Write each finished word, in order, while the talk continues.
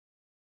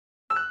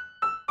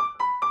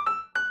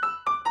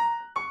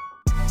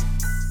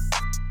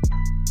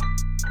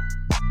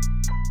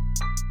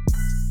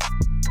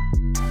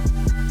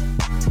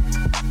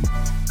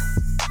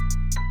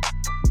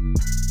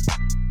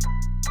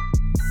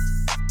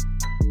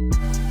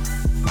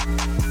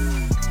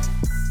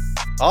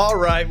All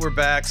right, we're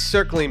back.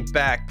 Circling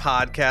Back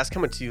podcast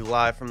coming to you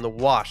live from the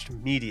Washed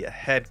Media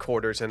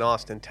headquarters in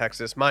Austin,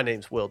 Texas. My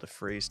name's Will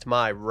DeFries. To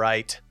my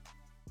right,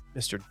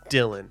 Mr.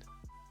 Dylan,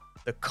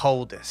 the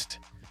coldest,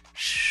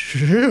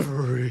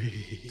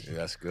 shivery. Dude,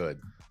 that's good.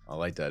 I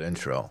like that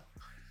intro.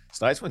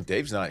 It's nice when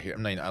Dave's not here. I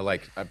mean, I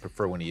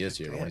prefer when he is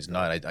here. When he's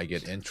not, I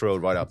get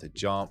introed right off the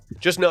jump.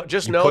 Just know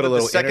that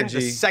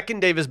the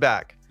second Dave is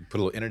back, You put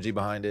a little energy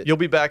behind it. you'll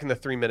be back in the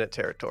 3-minute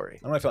territory.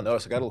 I don't know if I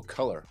noticed. I got a little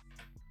color.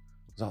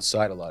 I was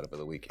outside a lot over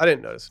the weekend. I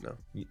didn't notice, no.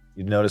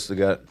 You noticed the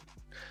gut?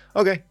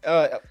 Okay.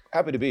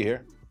 Happy to be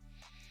here.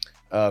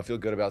 Feel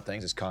good about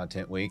things. It's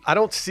content week. I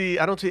don't see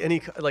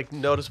any like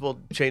noticeable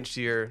change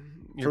to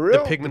For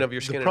real? the pigment of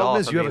your skin The at all. problem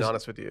If is I'm you being have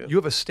honest with you. You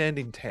have a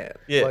standing tan.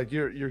 Yeah. Like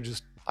you're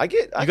just I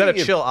You got a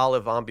can chill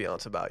olive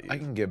ambiance about you. I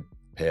can get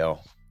pale.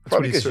 what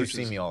Probably he because you searches.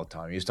 see me all the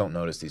time. You just don't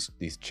notice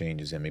these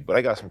changes in me. But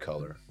I got some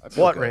color. I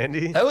feel What, good.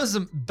 Randy? That was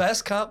the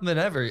best compliment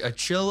ever. A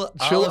chill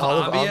Olive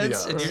olive ambience,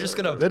 ambiance. and you're just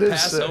gonna That is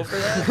pass sick. over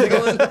that,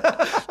 Dylan?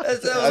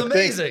 that was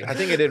amazing. I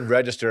think it didn't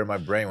register in my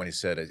brain when he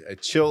said it. A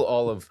chill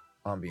olive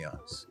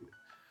ambiance.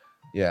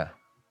 Yeah.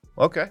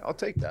 Okay, I'll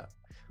take that.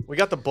 We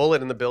got the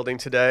Bullet in the building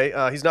today.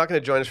 He's not going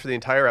to join us for the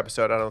entire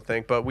episode, I don't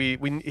think. But he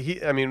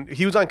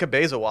was on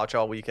Cabeza watch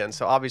all weekend,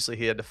 so obviously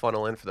he had to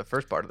funnel in for the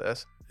first part of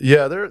this.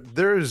 yeah.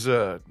 There's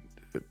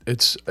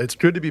it's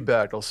good to be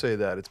back. I'll say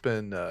that. It's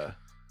been a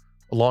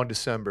long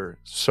December,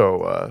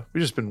 so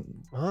we've just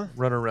been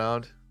running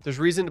around. There's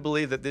reason to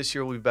believe that this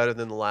year will be better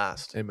than the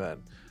last. Amen.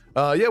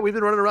 Yeah, we've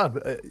been running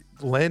around,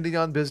 landing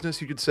on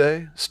business, you could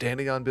say,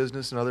 standing on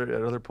business, and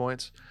at other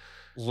points.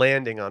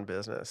 Landing on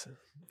business.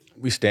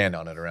 We stand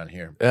on it around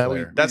here. Yeah,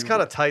 Blair. That's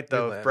kind of tight,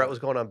 though. land Brett on was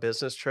it. going on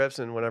business trips,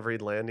 and whenever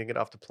he'd landing it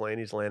off the plane,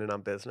 he's landing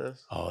on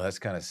business. Oh, that's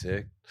kind of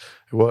sick.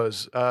 It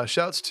was.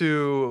 Shouts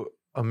to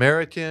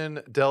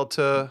American,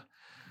 Delta,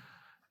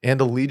 and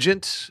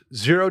Allegiant.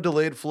 0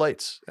 delayed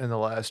flights in the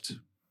last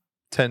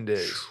 10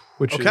 days,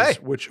 which Okay.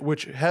 is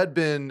which had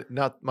been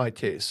not my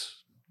case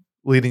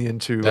leading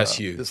into That's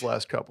huge. this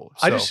last couple.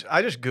 I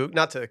So, just Googled,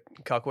 not to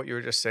cuck what you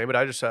were just saying, but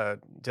I just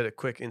did a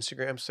quick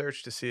Instagram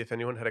search to see if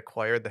anyone had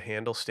acquired the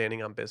handle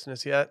Standing on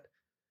Business yet.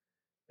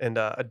 And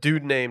a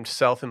dude named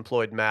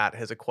Self-Employed Matt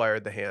has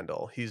acquired the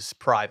handle. He's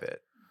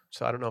private,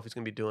 so I don't know if he's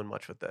going to be doing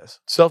much with this.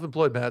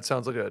 self-employed Matt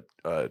sounds like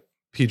a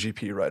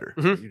PGP writer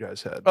Mhm. you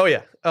guys had. Oh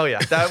yeah,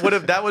 that would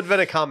have been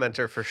a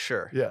commenter for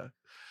sure.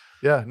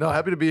 Yeah. No,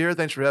 happy to be here.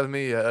 Thanks for having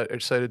me.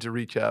 Excited to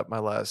recap my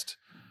last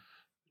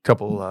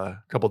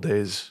couple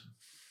days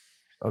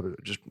of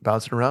just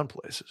bouncing around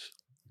places.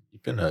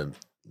 You've been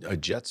a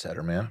jet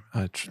setter, man.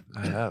 I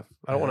have.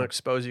 I don't want to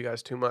expose you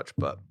guys too much,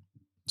 but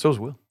So's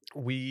Will.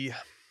 we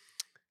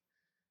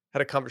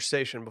had a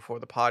conversation before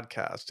the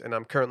podcast, and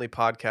I'm currently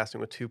podcasting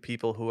with 2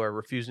 people who are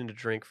refusing to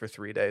drink for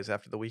 3 days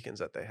after the weekends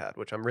that they had,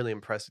 which I'm really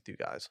impressed with you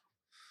guys.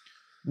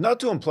 Not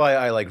to imply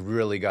I like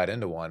really got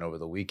into one over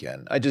the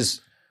weekend.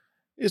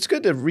 It's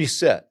good to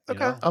reset. you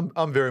Okay. know?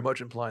 I'm very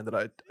much implying that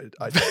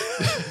I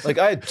Like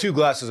I had 2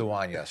 glasses of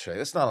wine yesterday.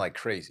 That's not like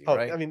crazy, Oh,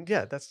 right? I mean,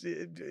 yeah, that's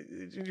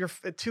you're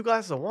 2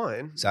 glasses of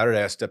wine.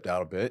 Saturday I stepped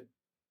out a bit.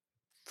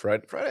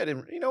 Friday I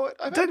didn't. You know what?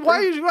 I've had Then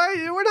pretty-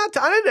 we're not?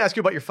 I didn't ask you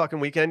about your fucking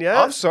weekend yet.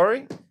 I'm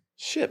sorry.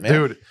 Shit, man.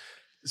 dude.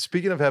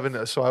 Speaking of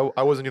having, so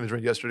I wasn't going to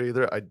drink yesterday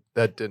either.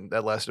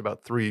 That lasted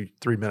about three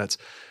minutes.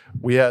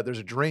 There's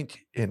a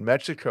drink in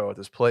Mexico at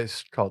this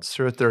place called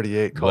Sir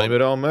 38 Blame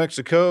it on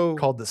Mexico.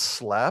 called the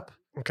Slap.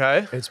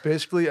 Okay. It's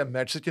basically a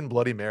Mexican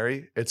Bloody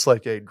Mary. It's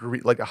like a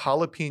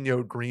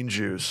jalapeno green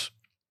juice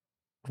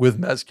with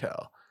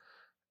mezcal,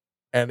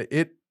 and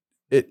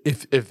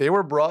if they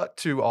were brought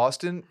to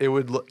Austin, it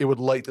would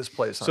light this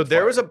place on So there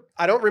fire. was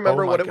I don't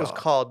remember Oh my what it was God.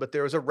 called, but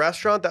there was a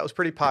restaurant that was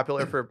pretty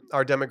popular for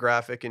our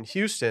demographic in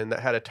Houston that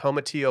had a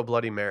Tomatillo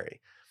Bloody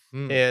Mary.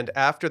 Mm. And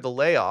after the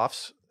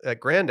layoffs at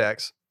Grand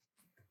X,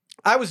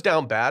 I was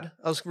down bad.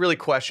 I was really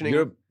questioning.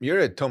 You're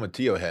a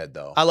tomatillo head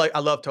though. I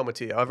love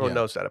Tomatillo. Everyone Yeah.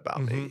 knows that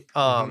about me.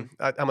 Mhm,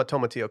 I'm a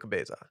Tomatillo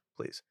Cabeza,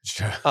 please.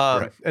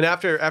 Right. And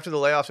after the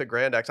layoffs at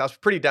Grand X, I was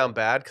pretty down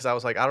bad because I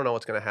was like, I don't know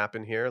what's going to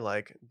happen here.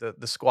 Like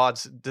the squad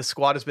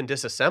has been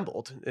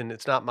disassembled, and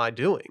it's not my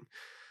doing.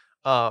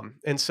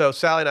 And so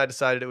Sally and I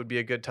decided it would be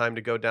a good time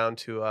to go down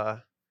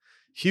to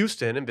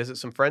Houston and visit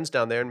some friends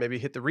down there, and maybe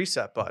hit the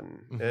reset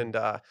button. Mhm.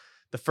 And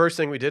the first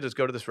thing we did is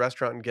go to this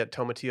restaurant and get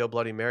Tomatillo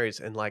Bloody Marys,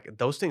 and like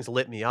those things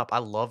lit me up. I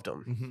loved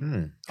them. Mhm.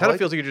 Hmm. Kind of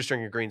feels like you're just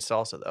drinking green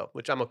salsa though,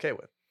 which I'm okay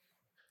with.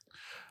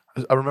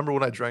 I remember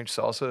when I drank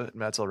salsa at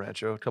Matt's El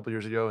Rancho a couple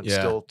years ago, and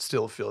Yeah.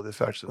 still feel the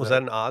effects of Was that.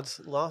 that an odds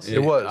loss? It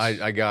was.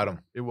 I got him.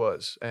 It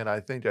was, and I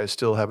think I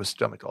still have a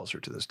stomach ulcer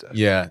to this day.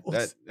 Yeah,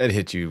 Well, that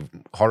hit you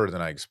harder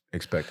than I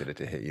expected it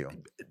to hit you.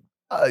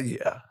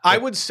 Yeah. I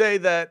would say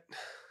that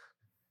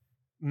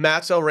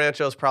Matt's El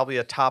Rancho is probably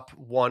a top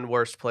 1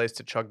 worst place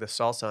to chug the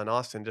salsa in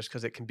Austin, just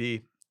because it can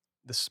be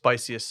the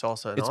spiciest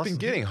salsa in It's Austin. been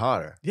getting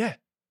hotter. Yeah.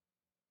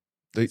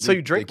 So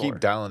you drink They keep more.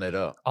 dialing it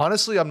up.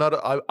 Honestly, I'm not.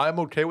 I'm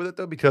okay with it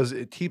though because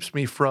it keeps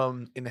me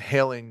from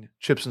inhaling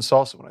chips and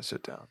salsa when I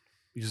sit down.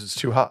 because it's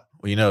too hot.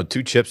 Well,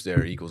 2 chips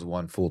there equals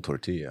 1 full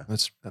tortilla.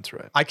 That's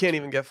right. I can't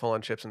even get full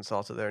on chips and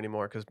salsa there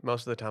anymore because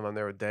most of the time I'm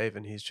there with Dave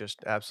and he's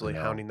just absolutely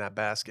know. hounding that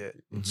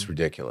basket. It's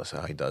ridiculous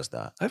how he does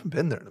that. I haven't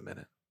been there in a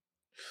minute.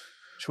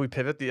 Should we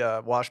pivot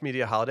the Wash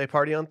Media holiday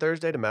party on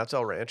Thursday to Matt's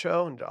El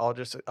Rancho and I'll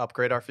just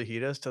upgrade our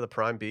fajitas to the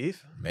prime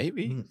beef?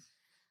 Maybe. Mm.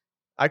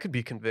 I could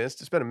be convinced.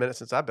 It's been a minute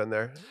since I've been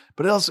there.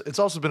 But it's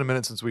also been a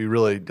minute since we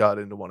really got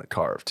into one at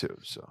Carve too.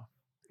 So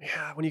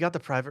Yeah, when you got the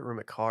private room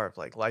at Carve,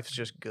 like life's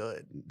just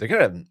good. They're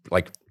gonna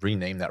like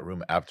rename that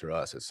room after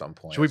us at some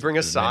point. Should we bring a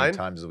As many sign?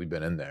 times as we've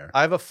been in there.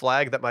 I have a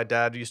flag that my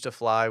dad used to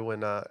fly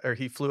when, or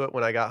he flew it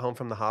when I got home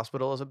from the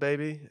hospital as a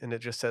baby, and it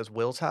just says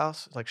Will's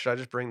house. Like, should I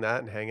just bring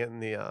that and hang it in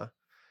the,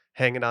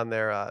 hang it on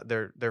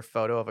their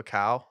photo of a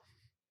cow?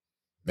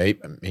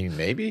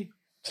 Maybe.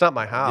 It's not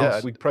my house.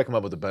 Yeah, We could probably come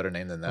up with a better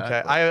name than that.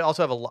 Okay. but- I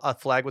also have a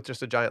flag with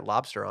just a giant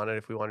lobster on it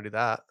if we want to do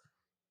that.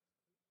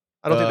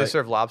 I don't think they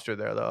serve lobster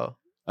there though.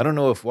 I don't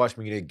know if Wash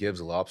Media gives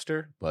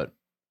lobster, but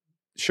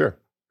sure.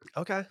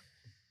 Okay.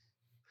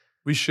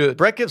 we should.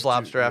 Brett gives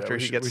lobster yeah, after we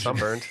he should- gets we should-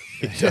 sunburned.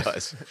 He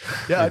does.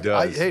 Yeah, He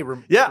does.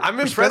 Yeah, I'm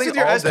we're impressed spending with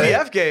your all day-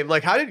 SPF game.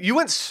 Like, how did you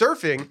went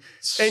surfing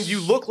and you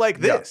look like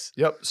Yeah, this?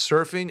 Yep,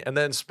 surfing, and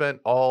then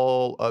spent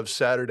all of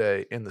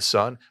Saturday in the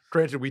sun.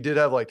 Granted, we did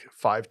have like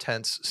 5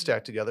 tents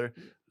stacked together,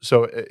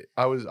 so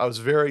I was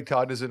very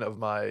cognizant of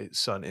my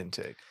sun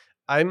intake.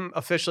 I'm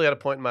officially at a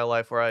point in my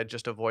life where I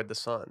just avoid the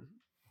sun.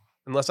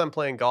 Unless I'm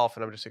playing golf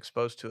and I'm just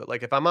exposed to it.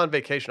 Like if I'm on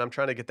vacation, I'm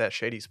trying to get that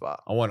shady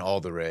spot. I want all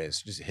the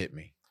rays. Just hit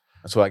me.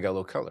 That's why I got a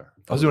little color.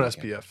 I was doing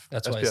SPF.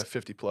 That's why SPF he's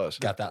 50 plus.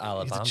 Got that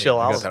olive He's a on. chill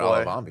I olive got that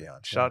boy. olive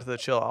ambiance. Shout out to the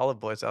chill olive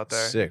boys out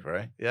there. Sick,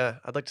 right? Yeah,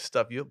 I'd like to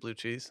stuff you up blue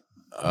cheese.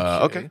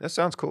 Okay, that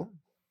sounds cool.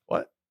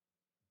 What?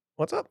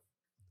 What's up?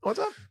 What's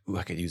up? Ooh,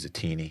 I could use a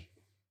teeny.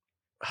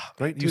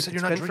 Right? You said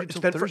you're not drinking It's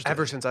till been Thursday.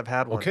 forever since I've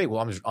had one. Okay,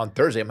 well, on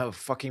Thursday, I'm having a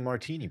fucking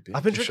martini, bitch.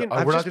 I've been You drinking. sure-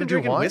 I've we're not just been gonna do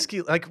drinking wine?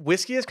 whiskey. Like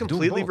whiskey has doing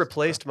completely both.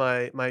 replaced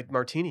my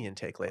martini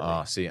intake lately.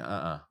 Oh, see,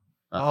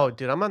 Oh,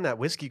 dude, I'm on that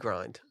whiskey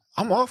grind.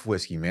 I'm off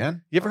whiskey,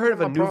 man. You ever I heard don't of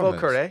a know what my Nouveau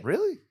problem is. Curé?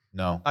 Really?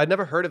 No. I'd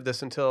never heard of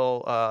this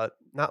until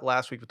not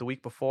last week, but the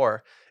week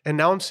before, and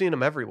now I'm seeing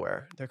them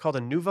everywhere. They're called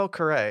a Nouveau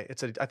Curé.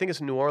 I think it's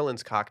a New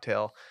Orleans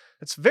cocktail.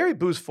 It's very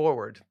booze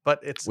forward, but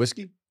it's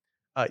Whiskey?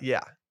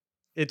 yeah,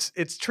 it's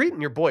treating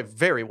your boy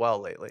very well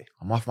lately.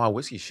 I'm off my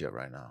whiskey shit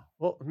right now.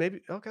 Well,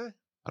 maybe okay.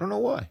 I don't know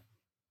why.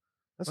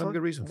 That's I have a fine.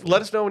 good reason for Let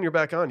it. us know when you're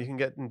back on. You can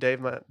get in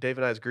Dave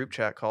and I's group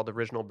chat called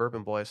Original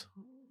Bourbon Boys.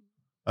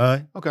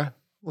 Okay.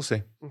 We'll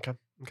see. Okay.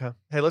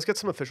 Hey, let's get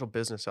some official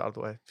business out of the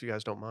way, if you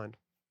guys don't mind.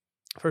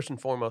 First and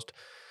foremost,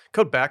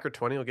 code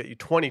BACKER20 will get you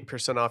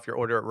 20% off your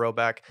order at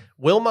Roback.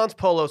 Wilmont's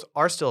polos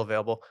are still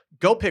available.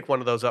 Go pick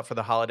one of those up for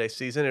the holiday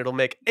season. It'll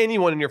make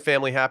anyone in your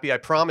family happy, I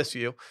promise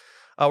you.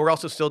 We're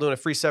also still doing a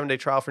free 7-day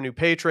trial for new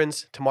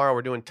patrons. Tomorrow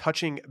we're doing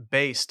Touching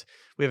Based.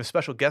 We have a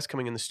special guest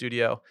coming in the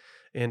studio.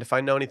 And if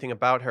I know anything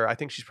about her, I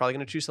think she's probably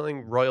going to choose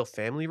something royal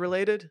family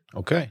related.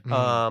 Okay.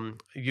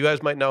 You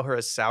guys might know her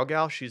as Sow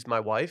Gal. She's my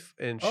wife,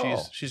 and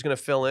she's going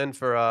to fill in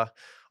for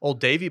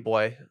old Davy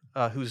boy,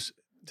 who's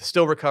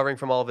still recovering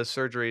from all of his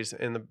surgeries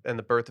and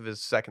the birth of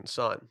his second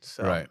son.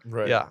 So,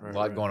 Right. Yeah. A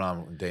lot going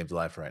on in Dave's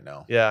life right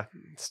now. Yeah,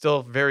 it's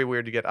still very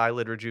weird to get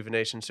eyelid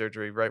rejuvenation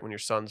surgery right when your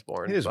son's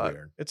born. It is but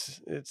weird.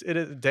 It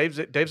is.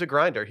 Dave's a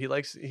grinder. He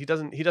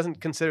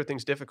doesn't consider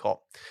things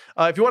difficult.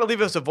 If you want to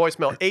leave us a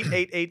voicemail,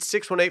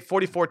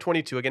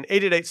 888-618-4422. Again,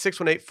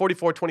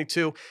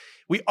 888-618-4422.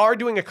 We are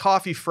doing a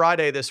coffee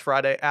Friday this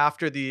Friday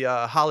after the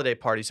holiday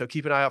party, so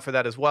keep an eye out for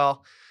that as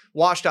well.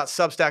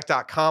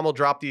 Wash.substack.com will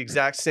drop the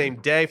exact same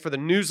day for the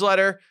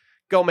newsletter.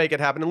 Go make it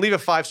happen. And leave a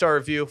 5-star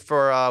review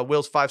for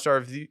Will's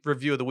 5-star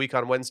review of the week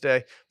on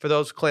Wednesday. For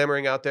those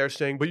clamoring out there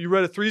saying, but you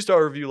read a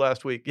 3-star review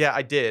last week. Yeah,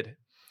 I did.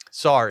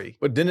 Sorry.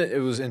 But didn't it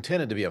was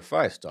intended to be a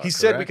 5-star? He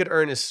said we correct? could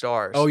earn his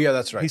stars. Oh, yeah,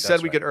 that's right. He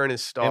said we could earn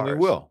his stars. And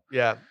we will.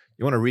 Yeah.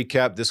 You want to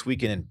recap this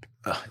weekend in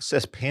it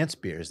says pants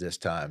beers this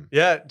time.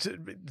 Yeah.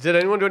 Did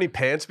anyone do any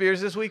pants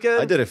beers this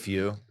weekend? I did a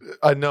few.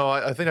 I know.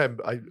 I think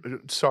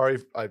I'm sorry.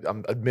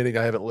 I'm admitting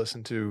I haven't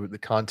listened to the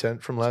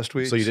content from last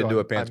week. So you didn't do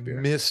a I pants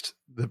beer? Missed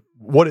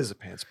what is a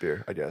pants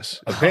beer? I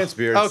guess. A pants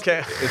beer.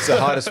 Okay. It's the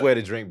hottest way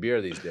to drink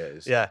beer these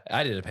days. Yeah.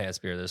 I did a pants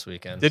beer this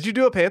weekend. Did you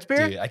do a pants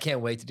beer? Dude, I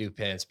can't wait to do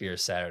pants beer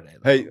Saturday.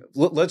 Hey,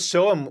 let's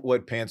show them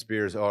what pants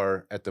beers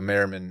are at the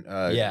Merriman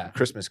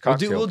Christmas We'll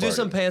cocktail do party.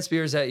 some pants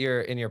beers in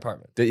your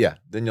apartment. Yeah,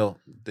 then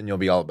you'll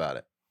be all about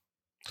it.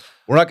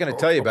 We're not going to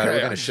tell you about it. We're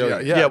going to show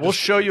you. Yeah, we'll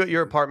show you at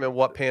your apartment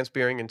what pants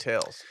beering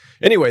entails.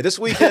 Anyway, this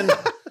weekend,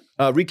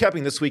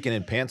 recapping this weekend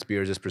in Pants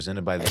Beers is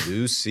presented by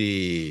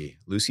Lucy.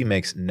 Lucy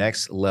makes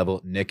next level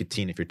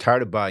nicotine. If you're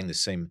tired of buying the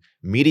same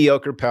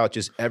mediocre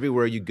pouches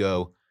everywhere you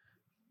go,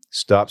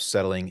 stop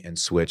settling and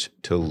switch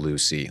to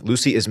Lucy.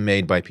 Lucy is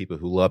made by people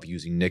who love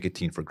using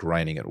nicotine for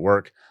grinding at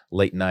work,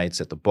 late nights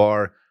at the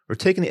bar, or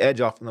taking the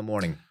edge off in the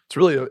morning. It's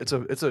really it's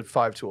a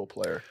 5-tool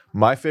player.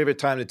 My favorite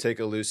time to take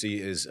a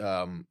Lucy is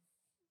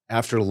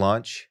after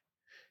lunch.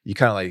 You're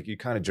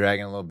kind of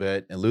dragging a little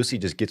bit, and Lucy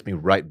just gets me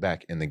right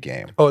back in the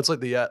game. Oh, it's like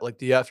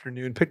the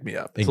afternoon pick me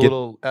up. It's a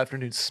little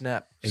afternoon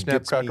snap It crackle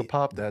gets me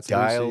pop. That's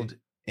dialed Lucy.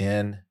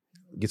 in,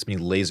 gets me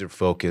laser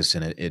focused,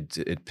 and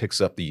it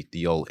picks up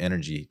the old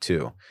energy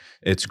too.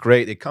 It's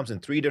great. It comes in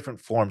 3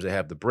 different forms. They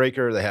have the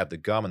breaker, they have the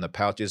gum, and the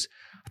pouches.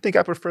 I think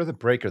I prefer the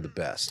breaker the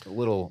best. A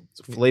little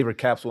flavor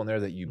capsule in there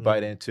that you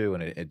bite into,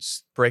 and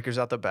it's Breakers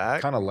out the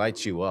back. kind of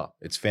lights you up.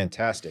 It's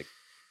fantastic.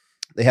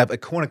 They have a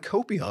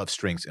cornucopia of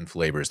strengths and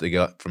flavors. They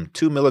got from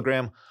 2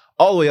 milligram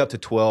all the way up to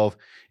 12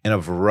 in a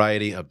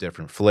variety of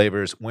different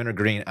flavors.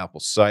 Wintergreen, apple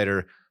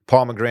cider,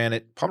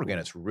 pomegranate.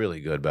 Pomegranate's really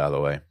good, by the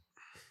way.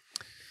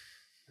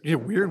 You're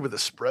weird with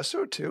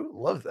espresso too.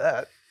 Love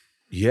that.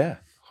 Yeah.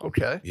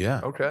 Okay. Yeah.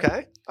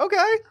 Okay.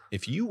 Okay.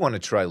 If you want to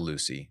try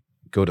Lucy,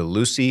 go to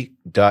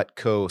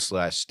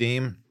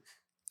lucy.co/steam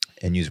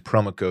and use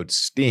promo code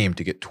STEAM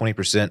to get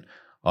 20%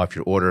 off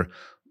your order.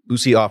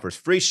 Lucy offers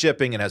free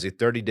shipping and has a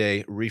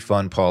 30-day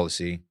refund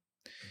policy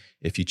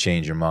if you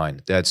change your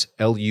mind. That's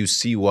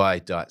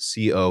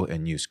lucy.co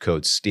and use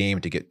code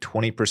STEAM to get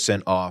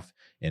 20% off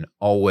and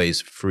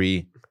always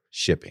free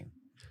shipping.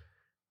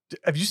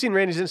 Have you seen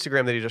Randy's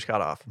Instagram that he just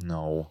got off?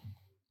 No.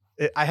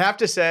 I have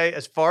to say,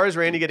 as far as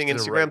Randy getting Did it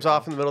Instagrams right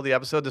off in the middle of the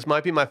episode, this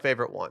might be my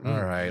favorite one.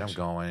 All right, I'm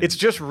going. It's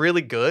just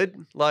really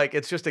good. Like,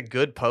 it's just a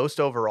good post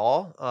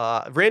overall.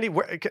 Randy,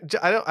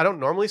 I don't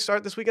normally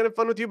start this weekend of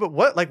fun with you, but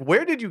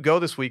where did you go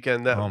this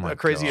weekend that Oh my a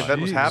crazy God.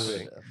 event was Jeez.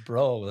 happening?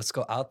 Bro, let's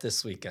go out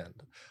this weekend.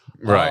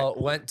 Right.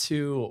 Went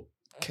to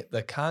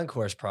the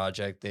Concourse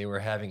Project. They were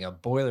having a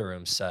boiler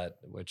room set,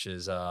 which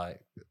is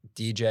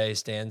DJ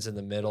stands in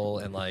the middle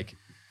and like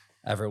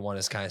everyone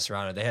is kind of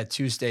surrounded. They had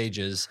 2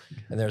 stages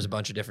and there was a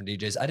bunch of different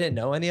DJs. I didn't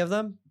know any of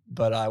them,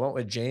 but I went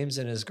with James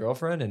and his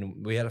girlfriend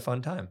and we had a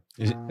fun time.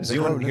 Is Let's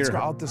anyone go here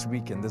out this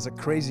weekend. There's a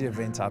crazy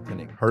event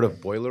happening. heard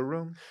of Boiler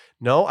Room?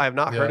 No, I have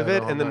not heard Yeah, of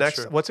it. no, And the I'm not next,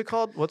 sure. what's it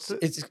called?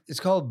 It's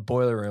called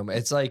Boiler Room.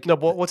 It's like No,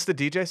 but what's the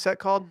DJ set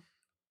called?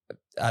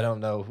 I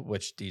don't know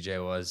which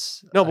DJ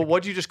was. No, but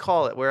what'd you just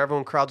call it? Where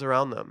everyone crowds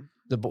around them?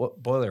 The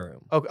Boiler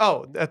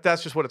Room.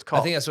 That's just what it's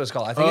called. I think that's what it's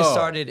called. I think it Oh.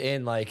 started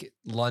in like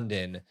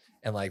London,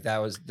 and like that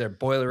was their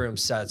boiler room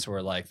sets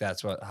were like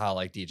how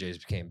like DJs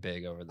became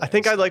big over there. I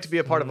think and I'd like to be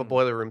a part of Mm. a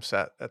boiler room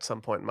set at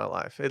some point in my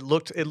life. It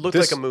looked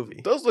This- like a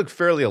movie. Those look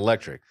fairly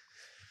electric.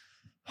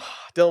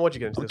 Dylan, what'd you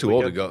get into I'm this too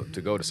old weekend?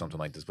 to go to something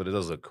like this, but it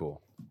does look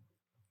cool.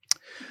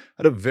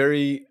 Had a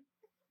very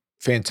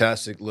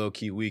fantastic low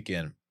key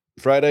weekend.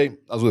 Friday,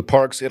 I was with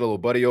Parks. Had a little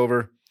buddy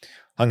over,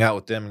 hung out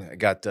with them. I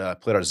got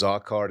played our Zaw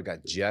card.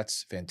 Got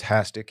Jets,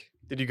 fantastic.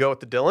 Did you go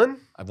with the Dylan?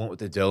 I went with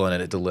the Dylan,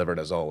 and it delivered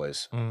as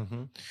always.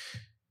 Mm-hmm.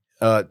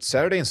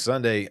 Saturday and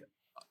Sunday,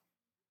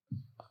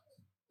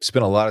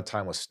 spent a lot of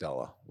time with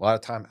Stella. A lot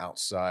of time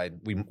outside.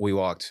 We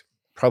walked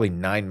probably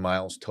 9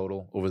 miles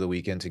total over the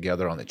weekend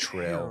together on the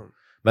trail. Damn.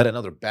 Met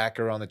another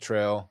backer on the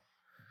trail.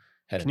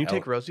 Can you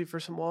take Rosie for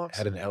some walks?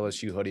 Had an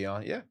LSU hoodie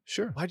on. Yeah,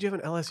 sure. Why'd you have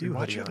an LSU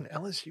Why'd hoodie you have on? an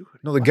LSU hoodie?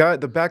 No,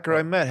 the backer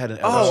I met had an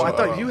LSU. Oh, I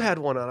thought hoodie you on. had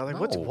one on. I was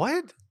like, what's No.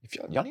 what? If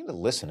y'all need to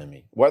listen to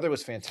me. Weather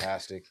was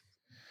fantastic.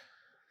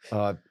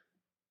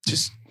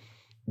 Just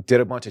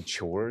did a bunch of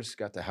chores.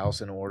 Got the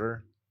house in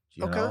order.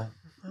 You Okay. know,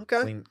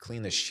 Okay.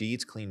 clean the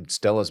sheets. Cleaned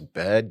Stella's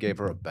bed. Gave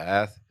her a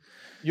bath.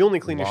 You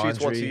only clean your sheets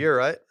once a Laundry. year,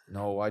 right?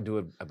 No, I do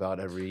it about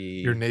every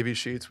Your navy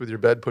sheets with your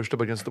bed pushed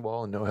up against the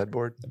wall and no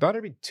headboard. about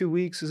every 2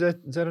 weeks. Is that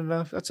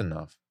enough? That's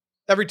enough.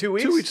 Every 2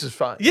 weeks? 2 weeks is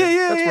fine. Yeah,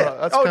 yeah, That's yeah.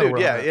 where that's oh, kinda dude,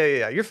 where yeah, I'm at.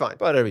 yeah. You're fine.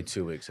 About every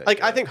 2 weeks.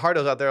 Like, I think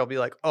hardos out there will be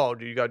like, oh,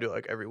 dude, you got to do it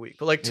like every week.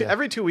 But like Yeah.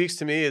 every 2 weeks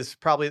to me is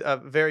probably a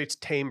very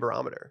tame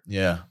barometer.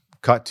 Yeah,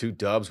 caught 2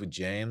 dubs with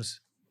James.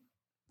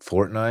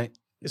 Fortnite.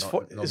 Is no,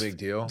 for- no is- big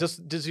deal.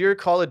 Does your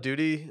Call of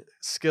Duty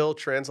skill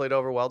translate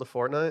over well to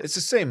Fortnite? It's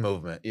the same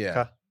movement. Yeah.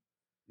 Okay.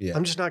 Yeah.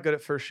 I'm just not good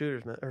at first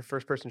shooters, man, or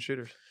first person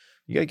shooters.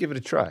 You gotta give it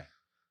a try.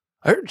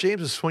 I heard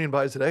James was swinging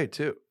by today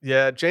too.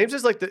 Yeah, James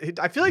is like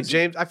I feel like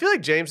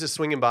James is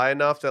swinging by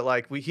enough that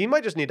like he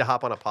might just need to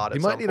hop on a pod. He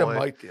at might some need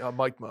point. a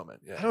mic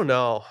moment. I Yeah. don't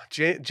know.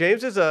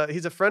 James is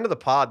he's a friend of the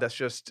pod. That's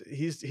just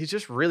he's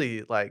just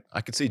really like, I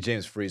could see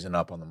James freezing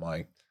up on the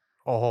mic.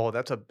 oh,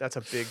 that's a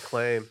big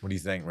claim. What do you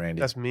think,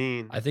 Randy? That's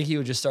mean. I think he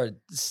would just start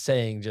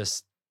saying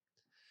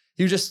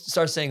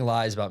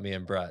lies about me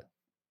and Brett.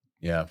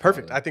 yeah.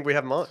 Perfect. I think we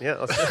have him on.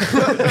 Yeah.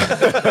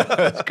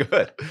 That's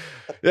good.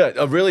 Yeah,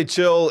 a really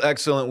chill,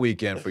 excellent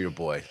weekend for your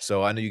boy.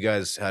 So I know you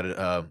guys had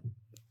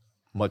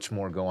much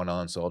more going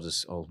on, so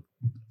I'll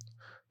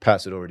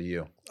pass it over to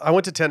you. I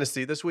went to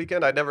Tennessee this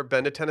weekend. I'd never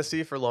been to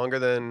Tennessee for longer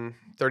than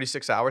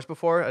 36 hours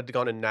before. I'd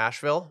gone to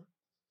Nashville.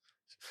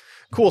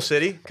 Cool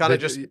city. Kind of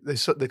just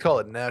they call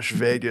it Nash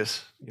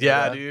Vegas. You know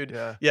Yeah, that? dude.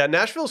 Yeah. Yeah,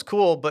 Nashville's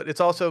cool, but it's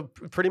also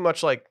pretty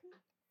much like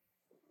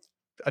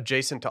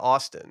adjacent to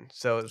Austin.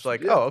 So it's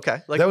like, Yeah. oh,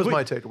 okay. Like that was we-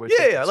 my takeaway. Yeah,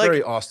 too. yeah. It's Like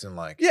very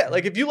Austin-like. yeah,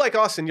 like if you like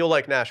Austin, you'll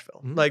like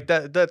Nashville. Mhm. Like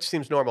that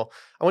seems normal.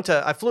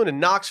 I flew into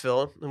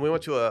Knoxville and we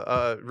went to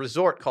a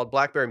resort called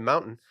Blackberry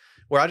Mountain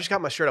where I just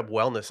got my straight up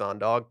wellness on,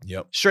 dog.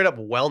 Yep. Straight up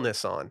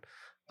wellness on.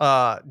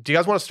 Do you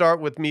guys want to start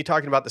with me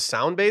talking about the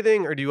sound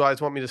bathing, or do you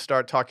guys want me to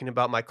start talking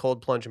about my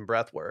cold plunge and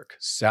breath work?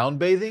 Sound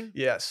bathing?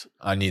 Yes.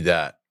 I need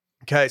that.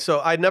 Okay, so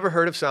I'd never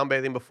heard of sound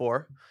bathing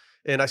before,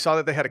 and I saw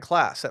that they had a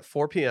class at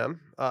 4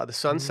 p.m. The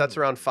sun sets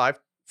around 5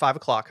 5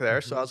 o'clock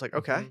there. So I was like,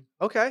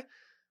 okay.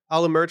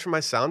 I'll emerge from my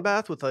sound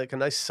bath with like a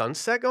nice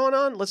sunset going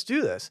on. Let's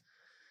do this.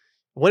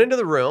 Went into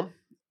the room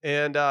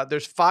and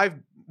there's 5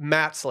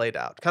 mats laid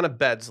out, kind of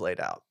beds laid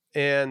out.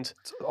 And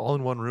It's all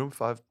in one room,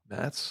 5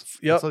 mats.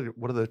 Yep. That's like,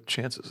 what are the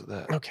chances of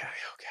that? okay.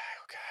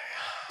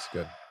 It's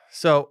good.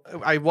 So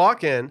I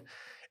walk in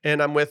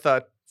and I'm with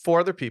 4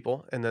 other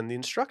people and then the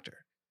instructor.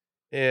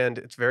 And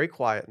it's very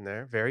quiet in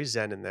there, very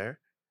zen in there.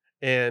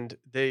 And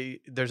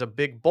there's a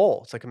big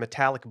bowl. It's like a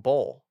metallic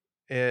bowl.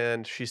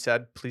 And she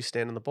said, please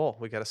stand in the bowl.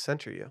 We got to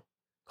center you.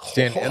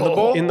 Stand in the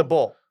bowl? In the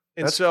bowl.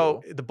 And That's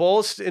so cool. the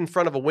bowl's in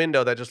front of a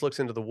window that just looks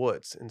into the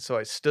woods. And so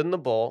I stood in the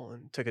bowl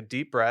and took a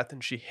deep breath.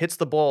 And she hits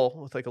the bowl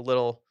with like a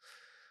little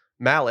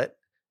mallet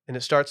and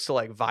it starts to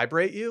like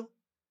vibrate you.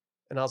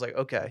 And I was like,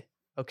 okay.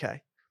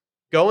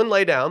 Go and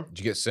lay down. Did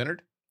you get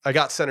centered? I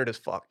got centered as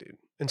fuck, dude.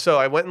 And so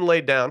I went and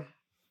laid down.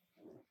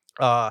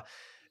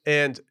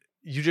 And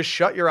you just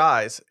shut your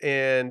eyes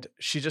and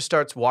she just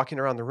starts walking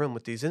around the room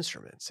with these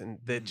instruments. And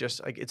they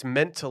just like, it's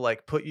meant to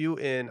like put you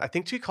in, I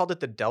think she called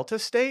it the Delta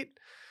state,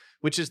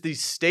 which is the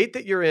state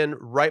that you're in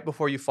right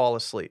before you fall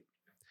asleep.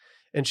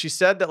 And she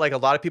said that like a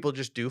lot of people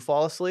just do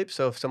fall asleep.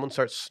 So if someone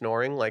starts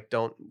snoring, like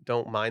don't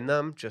mind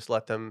them, just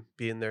let them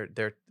be in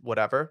their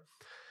whatever.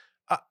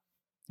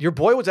 Your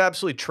boy was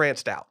absolutely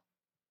tranced out.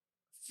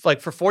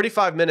 Like for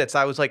 45 minutes,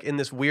 I was like in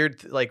this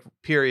weird like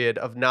period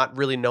of not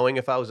really knowing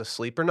if I was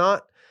asleep or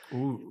not.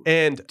 Ooh.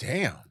 And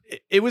Damn.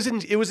 it was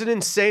an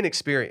insane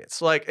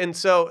experience. Like, and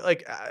so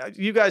like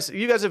you guys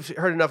have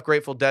heard enough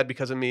Grateful Dead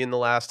because of me in the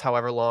last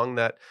however long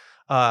that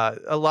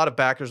a lot of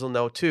backers will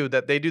know too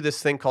that they do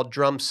this thing called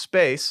drum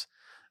space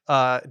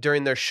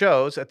during their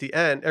shows at the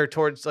end or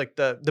towards like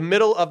the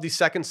middle of the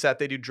second set.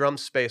 They do drum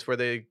space where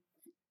they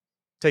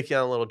take you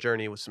on a little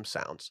journey with some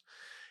sounds.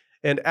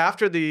 And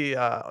after the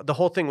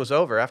whole thing was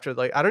over, after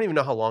like I don't even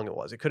know how long it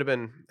was. It could have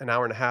been an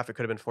hour and a half. It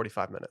could have been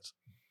 45 minutes.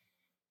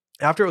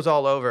 After it was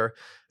all over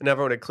and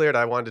everyone had cleared,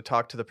 I wanted to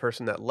talk to the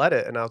person that led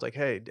it. And I was like,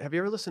 hey, have you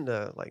ever listened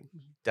to like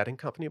Dead and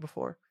Company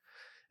before?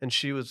 And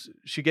she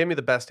gave me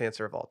the best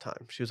answer of all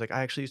time. She was like,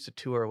 I actually used to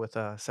tour with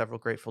several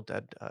Grateful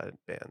Dead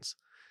bands.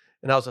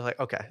 And I was like,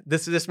 okay,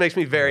 this makes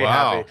me very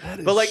Wow.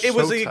 happy. But like it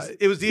was tight.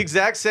 it was the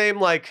exact same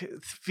like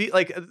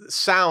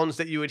sounds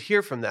that you would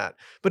hear from that.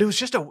 But it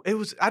was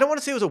I don't want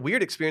to say it was a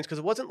weird experience because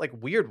it wasn't like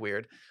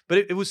weird, but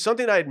it was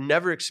something that I had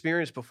never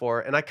experienced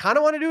before. And I kind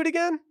of want to do it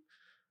again.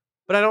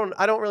 But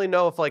I don't really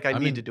know if like I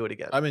need to do it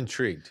again. I'm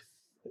intrigued.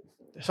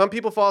 Some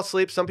people fall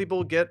asleep. Some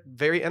people get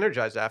very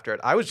energized after it.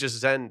 I was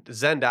just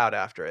zenned out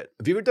after it.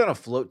 Have you ever done a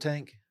float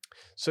tank?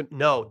 So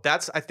no,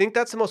 I think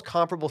that's the most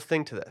comparable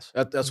thing to this.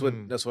 That's what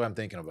I'm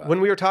thinking about.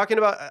 When we were talking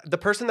about the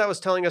person that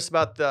was telling us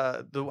about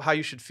the how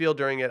you should feel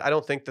during it, I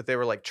don't think that they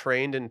were like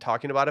trained in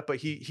talking about it, but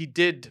he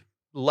did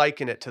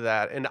liken it to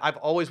that, and I've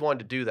always wanted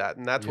to do that,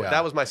 and that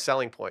was my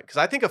selling point because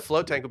I think a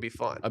float tank would be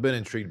fun. I've been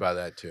intrigued by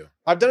that too.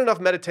 I've done enough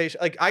meditation.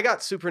 Like I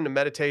got super into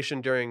meditation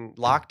during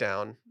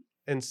lockdown,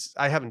 and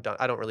I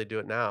don't really do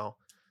it now.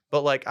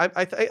 But like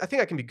I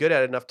think I can be good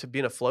at it enough to be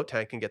in a float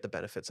tank and get the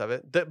benefits of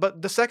it.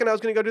 But the second I was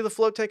going to go do the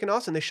float tank in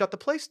Austin, they shut the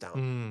place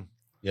down.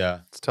 Yeah,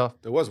 It's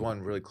tough. there was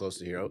one really close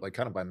to here, like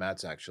kind of by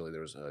Matt's. Actually, there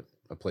was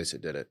a place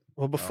that did it.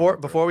 Well, before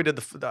we did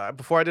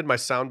before I did my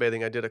sound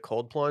bathing, I did a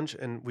cold plunge,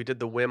 and we did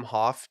the Wim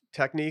Hof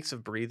techniques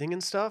of breathing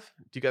and stuff.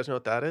 Do you guys know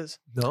what that is?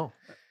 No.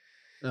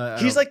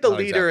 He's like the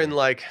leader in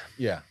like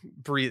yeah.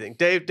 breathing.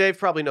 Dave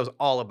probably knows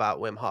all about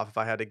Wim Hof if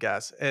I had to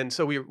guess. And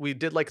so we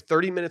did like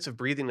 30 minutes of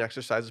breathing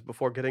exercises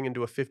before getting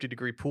into a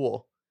 50-degree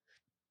pool.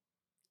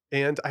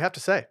 And I have to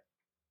say,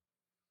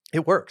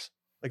 it works.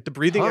 Like the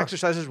breathing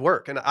exercises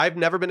work. And I've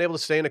never been able to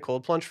stay in a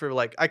cold plunge for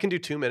like, I can do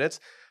 2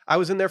 minutes. I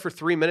was in there for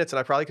 3 minutes and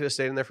I probably could have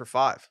stayed in there for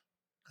 5.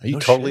 Are you No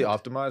totally shit.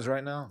 optimized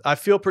right now? I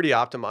feel pretty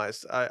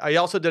optimized. I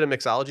also did a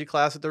mixology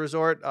class at the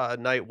resort,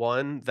 night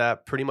 1,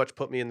 that pretty much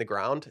put me in the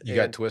ground. You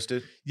got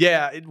twisted?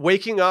 Yeah,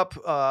 waking up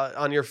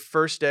on your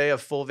first day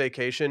of full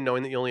vacation,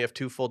 knowing that you only have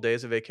 2 full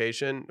days of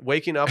vacation,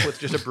 waking up with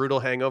just a brutal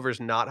hangover is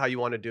not how you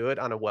want to do it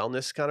on a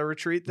wellness kind of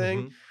retreat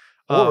thing.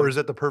 Or is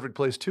it the perfect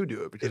place to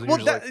do it? Because Well,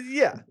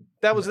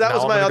 that was Now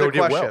I'm my gonna other go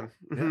get well. question.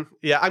 Mhm.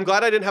 Yeah, I'm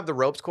glad I didn't have the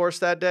ropes course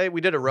that day. We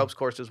did a ropes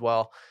course as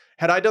well.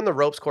 Had I done the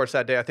ropes course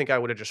that day, I think I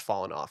would have just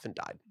fallen off and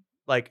died.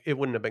 Like it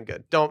wouldn't have been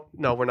good.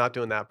 No, we're not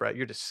doing that, Brett.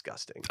 You're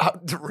disgusting.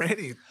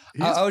 Randy,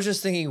 I was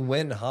just thinking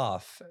Win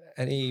Hof.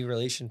 Any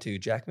relation to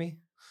Jack Me?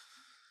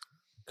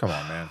 Come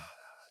on, man.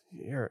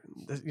 You're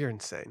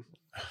insane.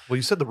 well,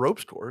 you said the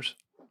ropes course.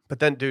 But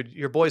then, dude,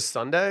 your boy's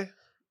Sunday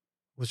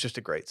was just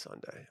a great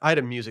Sunday. I had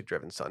a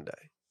music-driven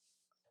Sunday.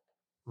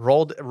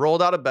 Rolled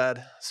out of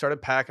bed,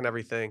 started packing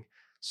everything.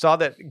 Saw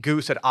that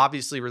Goose had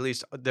obviously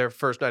released their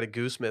first night of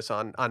Goose Miss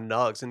on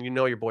Nugs, and you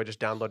know your boy just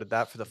downloaded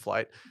that for the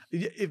flight.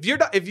 If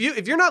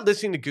you're not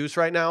listening to Goose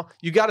right now,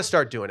 you got to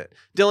start doing it.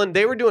 Dylan,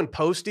 they were doing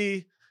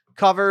Posty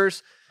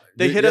covers.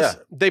 They hit us.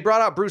 They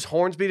brought out Bruce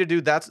Hornsby to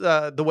do That's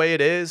the Way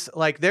It Is.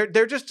 Like they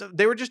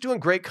were just doing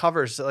great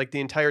covers like the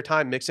entire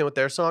time, mixing with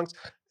their songs.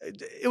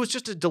 It was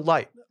just a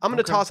delight. I'm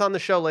going to toss on the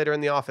show later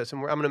in the office,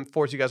 and I'm going to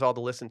force you guys all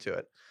to listen to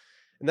it.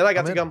 And then I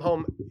got I'm to in. come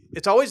home.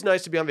 It's always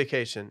nice to be on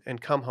vacation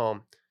and come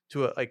home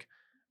to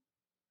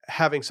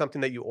having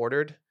something that you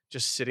ordered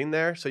just sitting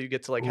there, so you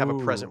get to have a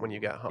present when you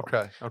get home.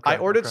 Okay. I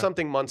ordered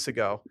something months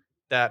ago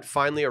that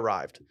finally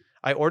arrived.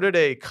 I ordered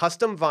a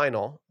custom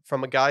vinyl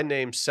from a guy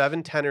named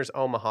Seven Tenors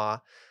Omaha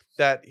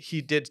that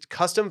he did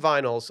custom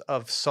vinyls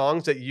of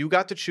songs that you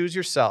got to choose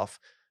yourself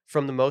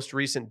from the most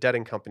recent Dead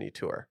and Company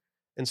tour.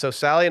 And so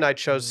Sally and I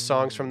chose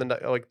songs from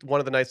one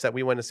of the nights that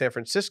we went to San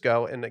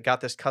Francisco, and it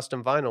got this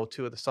custom vinyl,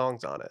 2 of the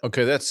songs on it.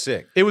 Okay, that's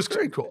sick. It was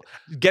Very cool.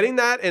 getting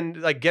that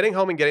and getting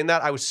home and getting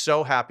that. I was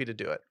so happy to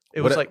do it. It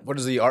was What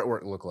does the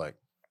artwork look like?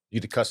 You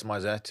to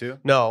customize that too?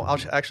 No,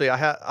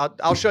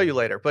 I'll show you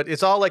later, but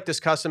it's all like this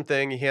custom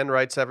thing. He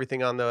handwrites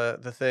everything on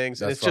the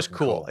things, and That's it's just fucking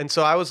cool. cool. And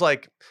so I was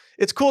like,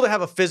 it's cool to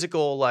have a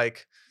physical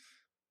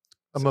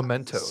A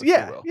memento. if you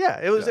yeah, will. yeah.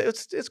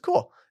 It's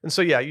cool. And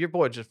so yeah, your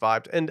boy just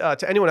vibed. And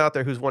to anyone out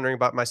there who's wondering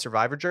about my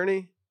Survivor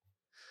journey,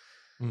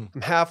 I'm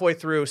halfway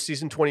through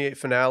season 28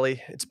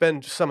 finale. It's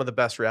been some of the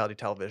best reality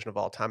television of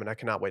all time, and I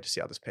cannot wait to see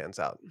how this pans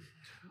out.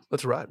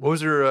 Let's ride. What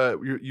was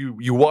your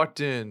you walked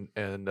in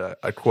and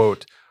I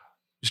quote,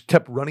 just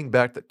kept running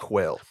back the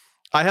quail.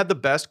 I had the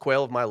best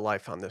quail of my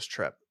life on this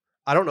trip.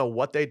 I don't know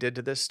what they did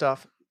to this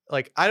stuff.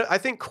 Like, I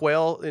think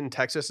quail in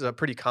Texas is a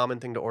pretty common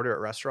thing to order at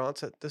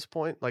restaurants at this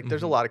point. Like,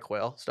 there's a lot of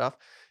quail stuff.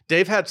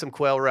 Dave had some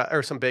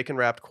some bacon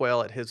wrapped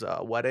quail at his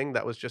wedding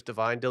that was just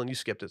divine. Dylan, you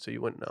skipped it, so you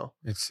wouldn't know.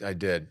 I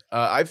did.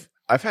 I've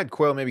had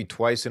quail maybe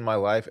twice in my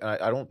life, and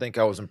I don't think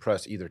I was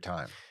impressed either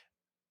time.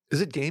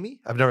 Is it gamey?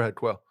 I've never had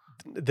quail.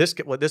 This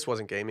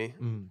wasn't gamey.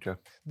 Okay.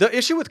 The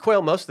issue with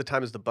quail most of the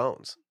time is the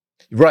bones.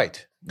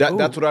 Right.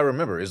 That's what I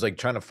remember is like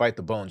trying to fight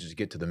the bones just to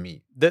get to the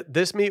meat.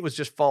 This meat was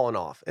just falling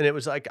off, and it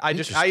was like I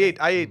ate.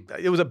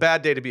 It was a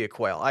bad day to be a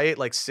quail. I ate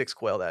like 6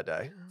 quail that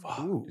day.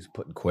 Just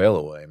putting quail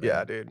away, man.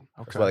 Yeah, dude.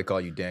 That's why they call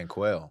you Dan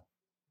Quail.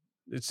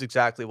 It's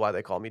exactly why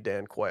they call me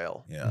Dan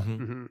Quail. Yeah.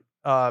 Mm-hmm.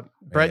 Brett,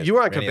 Randy you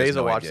were on Randy has Cabeza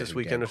no Watch idea this who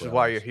weekend, Dan which is Quail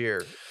why is. you're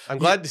here. I'm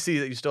glad to see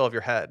that you still have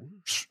your head.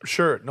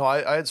 Sure. No,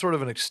 I had sort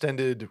of an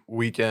extended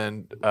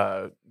weekend.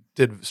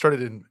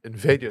 Started in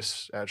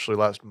Vegas actually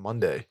last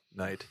Monday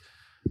night,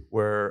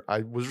 where I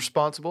was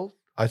responsible.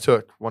 I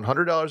took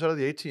 $100 out of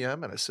the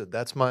ATM and I said,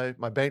 "That's my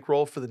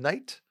bankroll for the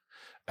night."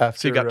 After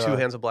So you got 2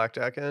 hands of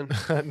blackjack in.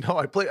 no,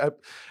 I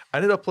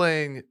ended up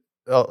playing.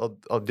 I'll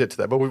get to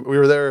that, but we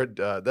were there.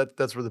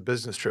 That's where the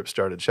business trip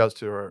started. Shouts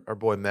to our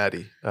boy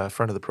Maddie,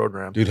 friend of the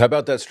program. Dude, how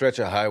about that stretch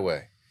of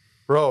highway?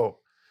 Bro,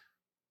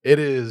 it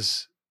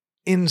is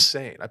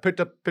insane. I picked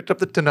up the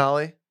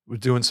Tenali, was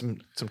doing some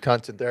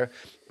content there,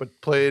 but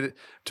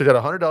took out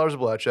 $100 of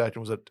blackjack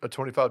and was a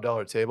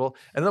 $25 table.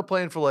 Ended up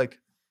playing for like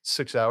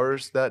 6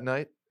 hours that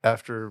night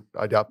after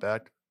I got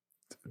back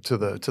to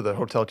the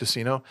hotel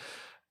casino.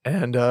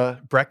 And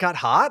Brett got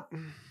hot.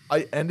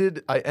 I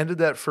ended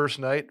that first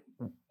night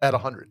at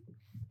 100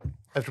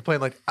 after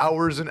playing like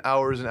hours and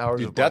hours and hours.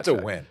 Dude, of that's a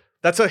blackjack. win.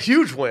 That's a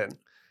huge win.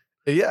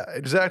 Yeah,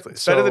 exactly.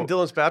 Better than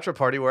Dylan's bachelor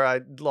party where I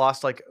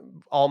lost like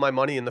all my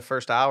money in the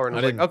first hour and I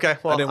was like, didn't- okay,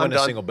 well, I didn't I'm win a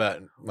done. single bet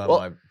on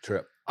my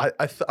trip.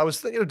 I was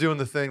thinking of doing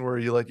the thing where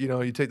you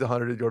you take the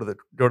 100, go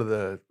to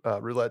the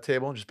roulette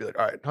table and just be like,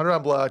 all right, 100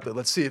 on black.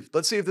 Let's see if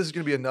this is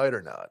going to be a night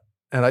or not.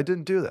 And I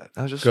didn't do that.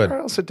 I was just Good. all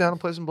right, I'll sit down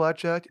and play some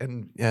blackjack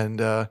and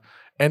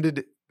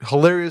ended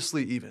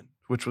hilariously even,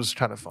 which was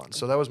kind of fun.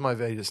 So that was my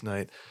Vegas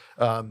night.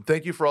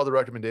 Thank you for all the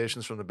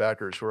recommendations from the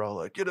backers who were all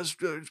like, get us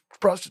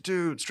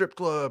prostitute, strip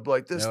club,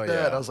 like this, Oh, that.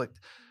 yeah. And I was like,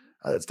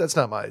 that's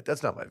not my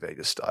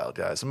Vegas style,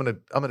 guys. I'm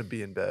gonna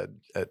be in bed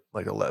at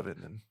like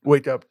 11 and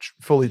wake up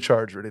fully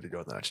charged, ready to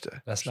go the next day.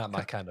 That's not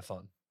my kind of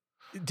fun.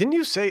 Didn't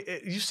you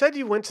say you said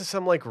you went to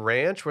some like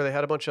ranch where they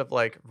had a bunch of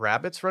like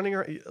rabbits running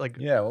around, like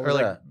Yeah, what or was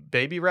like that?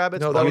 baby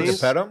rabbits? No, that You was- get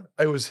to pet them?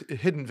 It was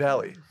Hidden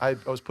Valley. I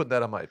was putting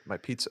that on my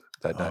pizza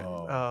that night.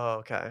 Oh,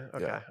 okay,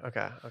 Yeah.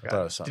 okay. thought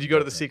it was something Did you go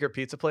to the different. secret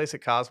pizza place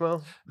at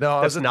Cosmo? No,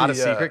 I That's was at not the, a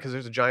secret because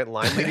there's a giant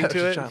line leading there's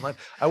to a it. giant line.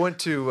 I went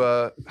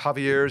to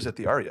Javier's at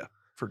the Aria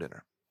for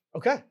dinner.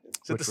 Okay, is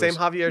it Which the same was-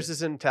 Javier's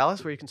as in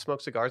Taos where you can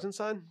smoke cigars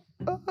inside?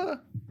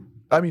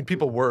 I mean,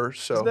 people were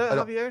so. Isn't that I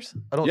don't, Javier's?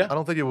 Yeah. I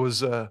don't think it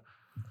was.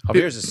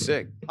 Javier's is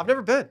sick. I've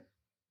never been.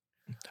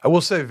 I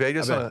will say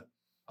Vegas I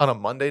on a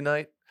Monday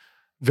night,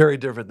 very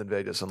different than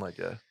Vegas on like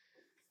a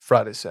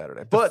Friday,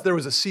 Saturday. But there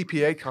was a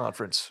CPA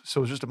conference, so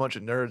it was just a bunch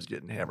of nerds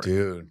getting hammered.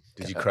 Dude,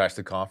 did you crash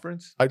the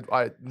conference?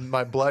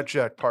 My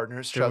blackjack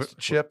partners, shouts to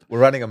Chip. We're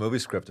writing a movie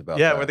script about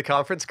Yeah, that. where the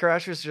conference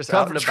crashers just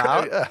Conference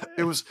out and about. yeah,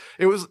 it was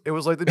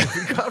like the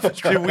movie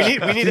conference. Dude,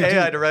 we need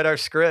AI to write our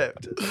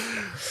script.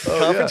 Oh,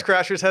 Conference yeah.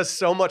 Crashers has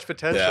so much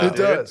potential. Yeah. It dude.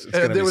 does. It's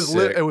gonna And be it was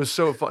sick. it was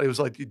so fun. It was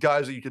like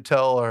guys that you could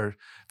tell are,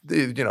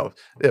 they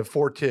have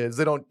 4 kids.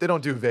 They don't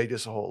do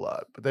Vegas a whole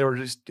lot, but they were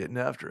just getting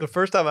after The it.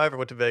 first time I ever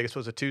went to Vegas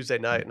was a Tuesday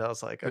night, and I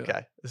was like,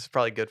 okay, this is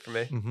probably good for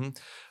me. Mm-hmm.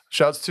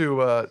 Shouts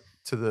to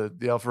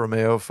the Alfa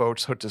Romeo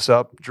folks hooked us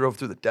up. Drove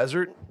through the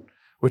desert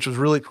which was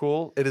really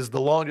cool. It is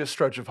the longest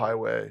stretch of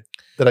highway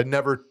that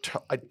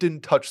I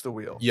didn't touch the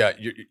wheel. Yeah,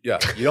 you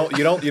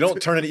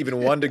don't turn it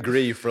even 1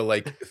 degree for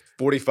like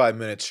 45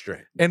 minutes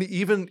straight. And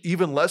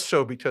even less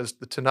so because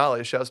the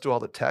Tenale, shouts to all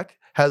the tech,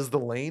 has the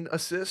lane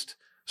assist.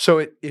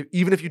 So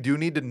even if you do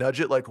need to nudge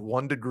it like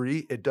 1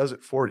 degree, it does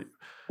it for you.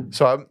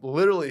 So I'm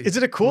literally. Is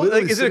it a cool?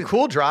 Like, is it a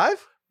cool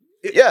drive?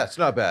 Yeah, it's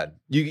not bad.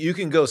 You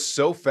can go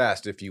so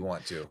fast if you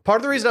want to. Part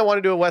of the reason I want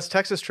to do a West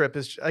Texas trip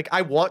is like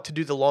I want to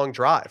do the long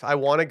drive. I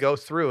want to go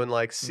through and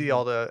like see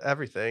all the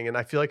everything, and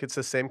I feel like it's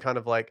the same kind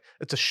of like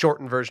it's a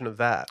shortened version of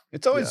that.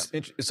 It's always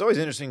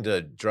interesting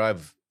to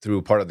drive through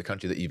a part of the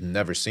country that you've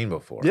never seen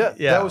before. Yeah,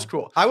 that was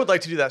cool. I would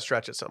like to do that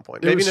stretch at some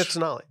point. Maybe in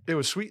Sonali. It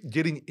was sweet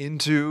getting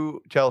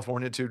into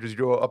California too, because you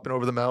go up and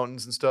over the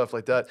mountains and stuff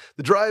like that.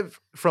 The drive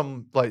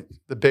from like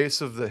the base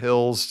of the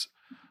hills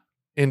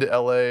into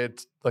LA,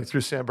 like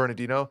through San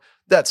Bernardino,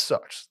 that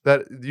sucks.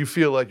 That you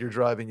feel like you're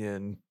driving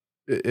in.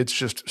 It's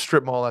just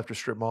strip mall after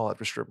strip mall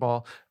after strip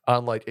mall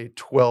on like a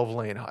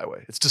 12-lane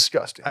highway. It's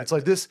disgusting. It's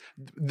like this.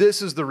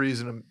 This is the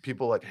reason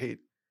people like hate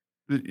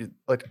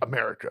like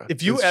America.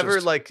 If you It's ever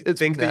just- like it's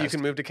think that you nasty.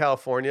 can move to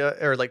California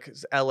or like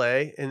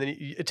LA, and then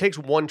it takes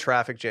one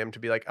traffic jam to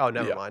be like, oh,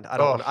 never Yeah. mind.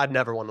 Oh. I'd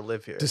never want to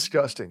live here.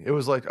 Disgusting. It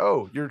was like,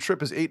 oh, your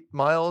trip is 8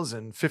 miles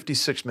and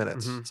 56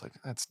 minutes. Mhm. It's like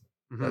that's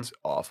Mhm.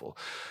 awful.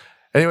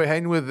 Anyway,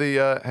 hanging with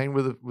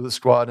the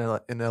squad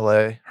in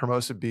LA,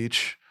 Hermosa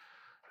Beach.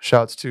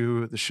 Shouts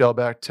to the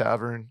Shellback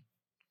Tavern,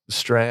 the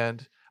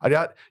Strand.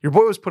 Your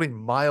boy was putting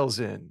miles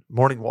in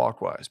morning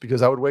walk wise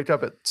because I would wake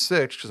up at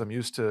 6 because I'm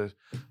used to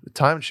the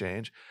time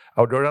change.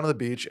 I would go down to the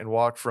beach and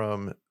walk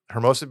from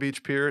Hermosa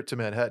Beach Pier to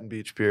Manhattan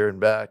Beach Pier and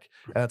back,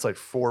 and it's like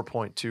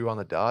 4.2 on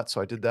the dot.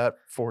 So I did that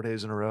 4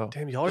 days in a row.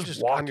 Damn, y'all are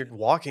just on walking. your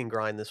walking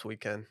grind this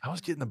weekend. I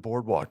was getting the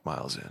boardwalk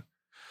miles in.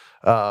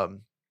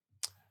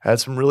 Had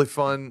some really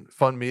fun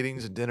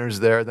meetings and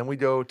dinners there. Then we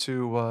go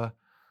to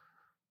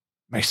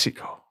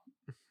Mexico.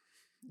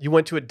 You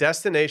went to a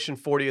destination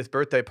 40th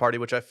birthday party,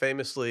 which I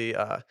famously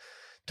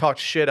talked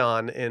shit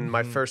on in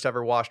my first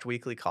ever Washed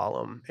Weekly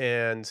column,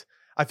 and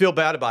I feel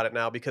bad about it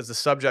now because the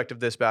subject of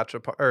this of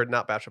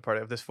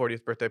this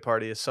 40th birthday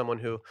party is someone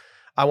who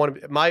I want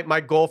to be.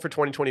 My goal for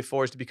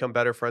 2024 is to become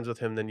better friends with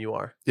him than you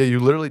are. Yeah, you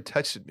literally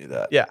texted me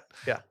that. Yeah.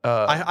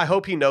 Uh, I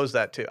hope he knows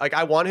that too. Like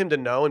I want him to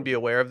know and be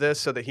aware of this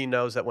so that he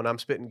knows that when I'm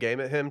spitting game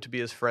at him to be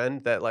his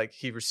friend, that like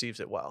he receives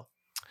it well.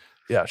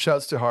 Yeah,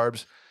 shouts to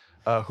Harbs,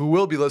 who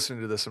will be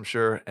listening to this, I'm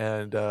sure,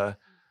 and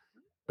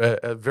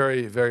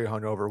very, very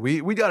hungover.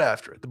 We got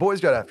after it. The boys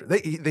got after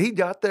it. He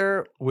got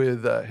there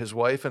with his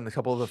wife and a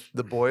couple of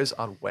the boys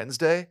on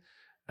Wednesday,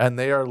 and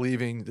they are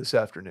leaving this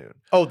afternoon.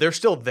 Oh, they're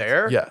still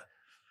there? Yeah.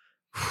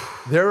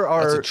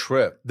 That's a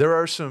trip. There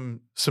are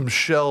some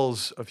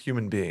shells of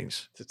human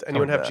beings. Does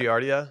anyone have back.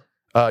 Giardia?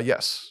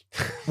 Yes.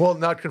 Well,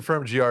 not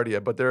confirmed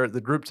Giardia, but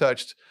the group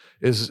text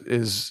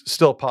is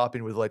still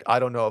popping with like, I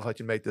don't know if I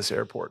can make this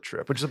airport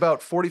trip, which is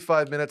about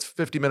 45 minutes,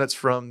 50 minutes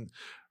from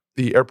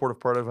the airport of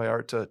Puerto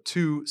Vallarta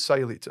to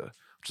Sayulita,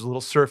 which is a little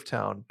surf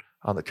town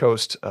on the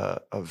coast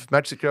of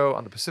Mexico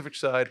on the Pacific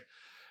side.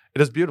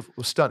 It is beautiful. It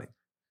was stunning.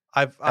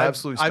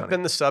 Absolutely I've stunning.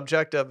 been the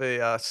subject of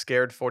a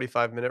scared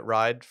 45-minute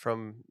ride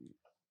from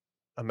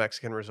a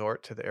Mexican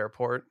resort to the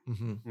airport,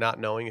 not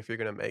knowing if you're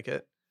going to make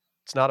it.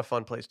 It's not a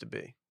fun place to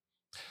be.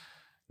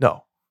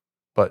 No,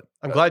 but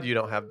I'm glad you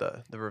don't have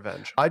the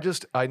revenge.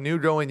 I knew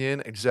going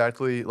in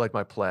exactly like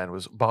my plan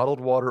was bottled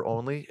water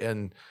only,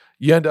 and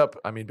you end up,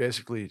 I mean,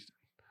 basically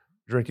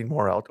drinking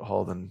more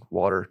alcohol than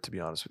water, to be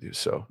honest with you.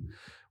 So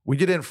we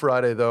get in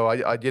Friday though.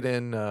 I get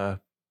in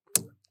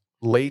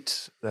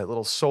late, that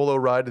little solo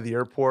ride to the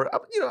airport.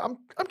 I'm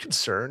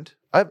concerned.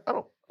 I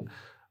don't.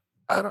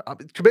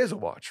 Cabeza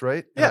watch,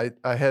 right? Yeah. And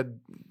I had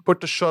put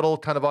the shuttle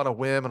kind of on a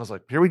whim, and I was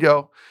like, here we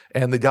go.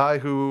 And the guy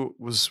who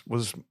was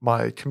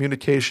my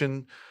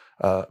communication,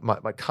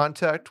 my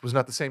contact was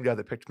not the same guy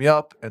that picked me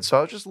up. And so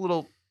I was just a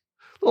little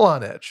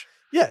on edge.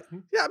 Yeah.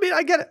 I mean,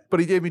 I get it. But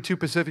he gave me 2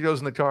 Pacificos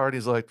in the car, and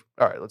he's like,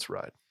 all right, let's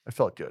ride. I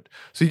felt good.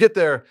 So you get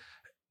there,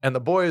 and the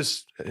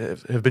boys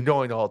have been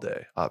going all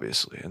day,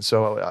 obviously. And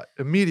so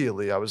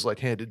immediately I was like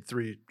handed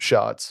 3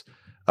 shots.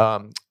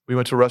 We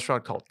went to a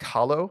restaurant called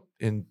Calo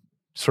in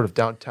sort of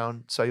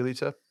downtown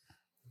Sayulita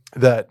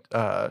that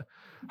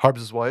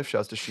Harbs' wife,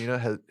 shouts to Sheena,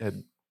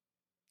 had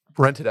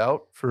rented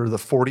out for the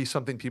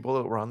 40-something people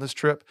that were on this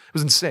trip. It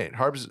was insane.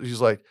 Harbs,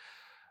 he's like,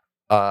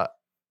 I'm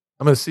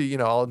going to see,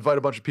 I'll invite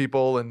a bunch of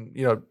people and,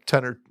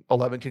 10 or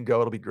 11 can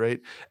go. It'll be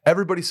great.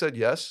 Everybody said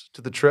yes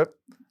to the trip.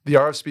 The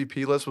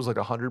RSVP list was like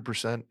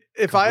 100%.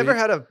 If I ever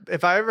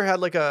had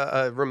like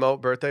a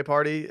remote birthday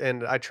party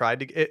and I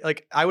tried to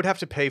I would have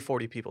to pay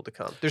 40 people to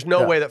come. There's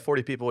no way that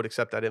 40 people would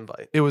accept that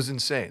invite. It was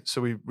insane.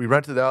 So we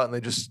rented it out,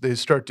 and they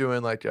start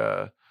doing like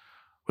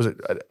what's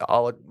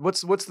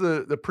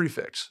the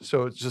prefix?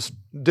 So it's just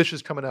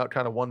dishes coming out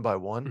kind of one by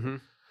one. Mm-hmm.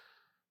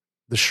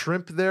 The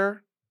shrimp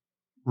there,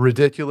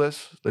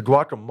 ridiculous. The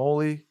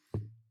guacamole,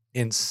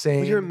 insane.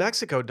 Well, you're in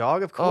Mexico,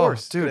 dog. Of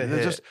course, dude.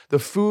 The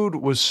food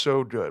was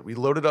so good. We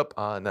loaded up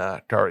on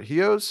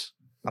Carajillos,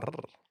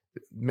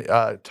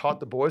 Taught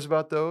the boys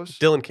about those.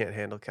 Dylan can't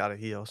handle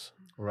Catajillos.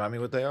 Remind me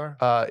what they are.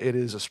 It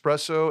is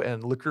espresso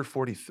and liquor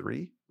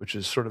 43, which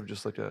is sort of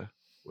just like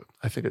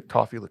I think a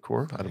coffee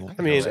liqueur. I don't know.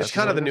 I mean, that it's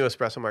kind of the shit. new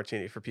espresso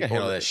martini for people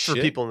handle that for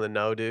shit. people in the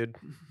know, dude.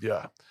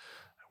 Yeah.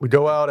 We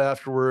go out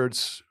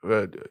afterwards,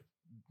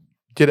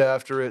 get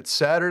after it.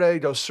 Saturday,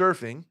 go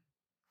surfing.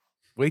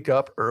 Wake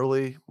up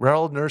early. We're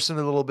all nursing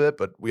a little bit,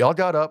 but we all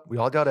got up. We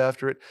all got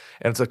after it.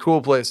 And it's a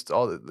cool place. It's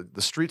all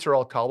the streets are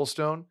all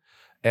cobblestone,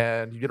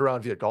 and you get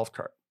around via golf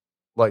cart.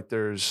 Like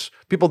there's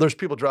people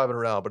driving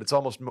around, but it's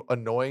almost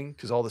annoying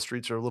because all the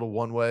streets are a little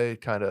one way,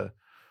 kind of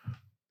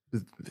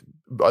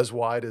as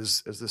wide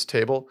as this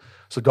table.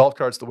 So golf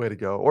cart's the way to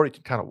go, or you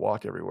can kind of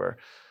walk everywhere.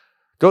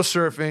 Go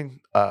surfing.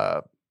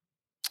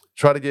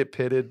 Try to get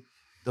pitted.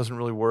 Doesn't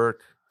really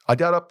work. I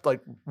got up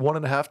like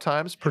 1.5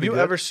 times. Have Pretty you good.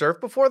 ever surfed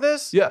before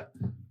this? Yeah,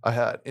 I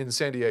had in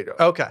San Diego.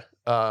 Okay.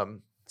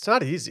 Um, It's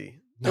not easy.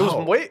 No, it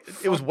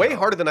was fuck way no.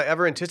 harder than I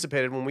ever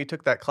anticipated when we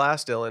took that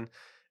class, Dylan.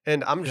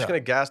 And I'm just Yeah. going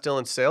to gas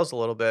Dylan's sales a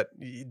little bit.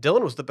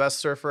 Dylan was the best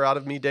surfer out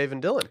of me, Dave,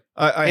 and Dylan,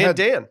 I and had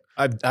Dan.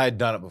 I had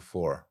done it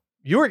before.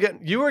 You were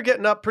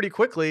getting up pretty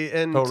quickly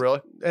and oh,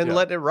 really? and Yeah.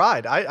 letting it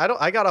ride.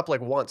 I got up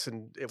like once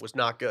and it was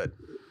not good.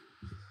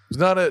 It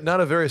was not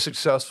a very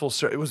successful.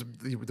 It was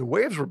the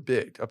waves were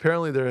big.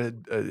 Apparently, there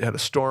had a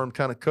storm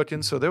kind of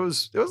cooking, so it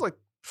was like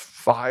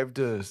 5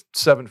 to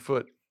 7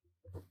 foot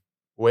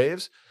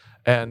waves,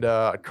 and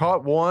I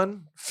caught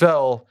one,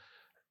 fell,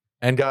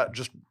 and got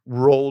just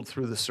rolled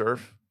through the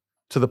surf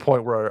to the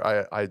point where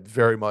I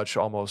very much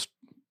almost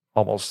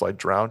like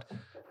drowned,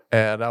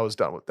 and I was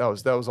done with that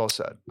was all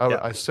set.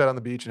 I sat on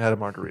the beach and had a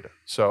margarita.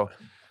 So,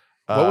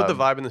 What would the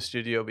vibe in the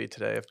studio be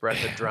today if Brett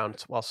had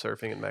drowned while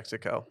surfing in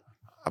Mexico?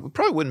 I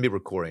probably wouldn't be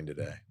recording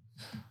today.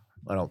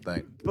 I don't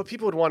think. But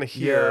people would want to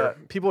hear.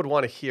 People would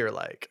want to hear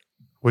like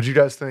Would you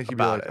guys think he'd be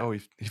About like, it. oh,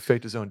 he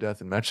faked his own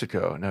death in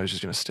Mexico, and now he's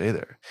just going to stay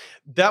there?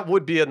 that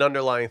would be an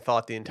underlying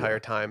thought the entire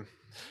time.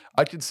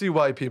 I can see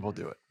why people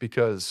do it,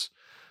 because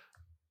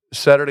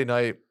Saturday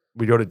night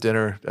we go to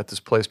dinner at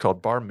this place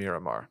called Bar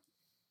Miramar,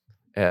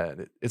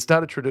 and it's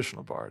not a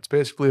traditional bar. It's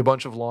basically a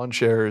bunch of lawn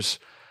chairs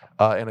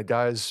in a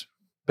guy's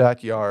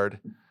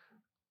backyard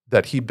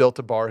that he built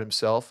a bar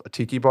himself, a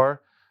tiki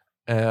bar,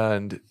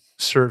 and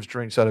serves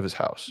drinks out of his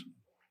house.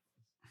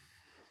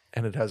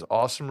 And it has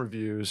awesome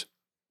reviews.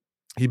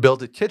 He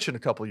built a kitchen a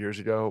couple years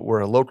ago where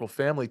a local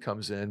family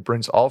comes in,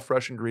 brings all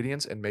fresh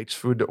ingredients, and makes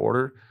food to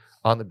order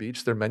on the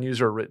beach. Their menus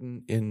are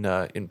written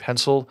in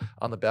pencil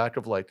on the back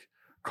of like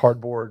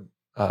cardboard,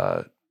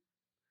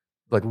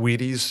 like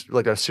Wheaties,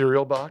 like a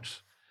cereal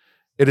box.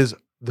 It is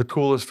the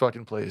coolest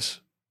fucking place.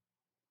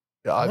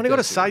 Yeah, I want to go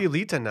to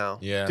Sayulita now.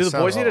 Yeah, Do the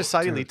boys need a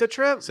sounds- dude. Sayulita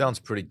trip? Sounds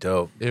pretty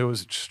dope. It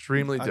was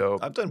extremely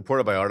dope. I've done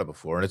Puerto Vallarta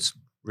before, and it's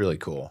really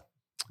cool.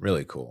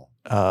 Really cool.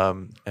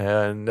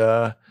 And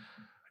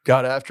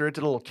got after it.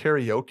 Did a little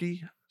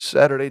karaoke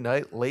Saturday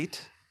night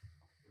late.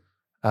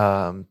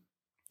 That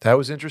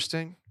was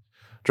interesting.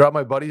 Dropped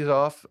my buddies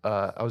off.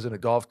 I was in a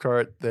golf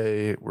cart.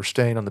 They were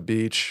staying on the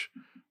beach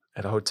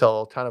at a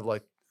hotel, kind of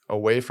like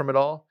away from it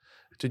all.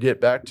 To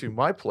get back to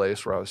my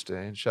place where I was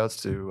staying, shouts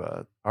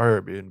to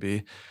our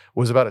Airbnb,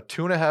 was about a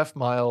 2.5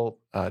 mile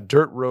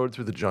dirt road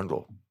through the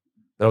jungle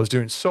that I was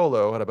doing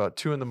solo at about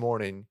 2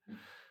 a.m.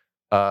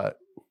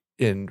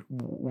 In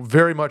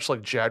very much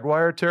like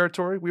Jaguar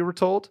territory, we were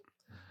told.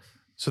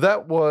 So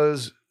that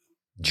was,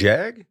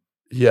 Jag?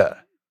 yeah,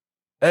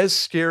 as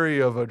scary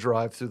of a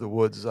drive through the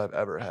woods as I've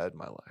ever had in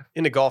my life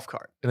In a golf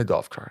cart. in a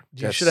golf cart.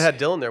 You Yes. should have had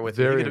Dylan there with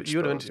you. Very You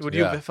would've exposed. would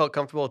you Yeah. have felt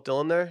comfortable with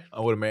Dylan there? I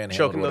would have manhandled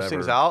Choking those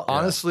things whatever. out? Yeah.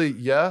 Honestly,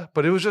 yeah,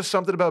 but it was just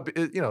something about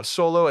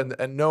solo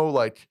and no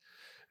like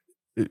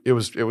it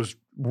was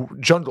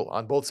jungle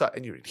on both sides,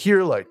 and you can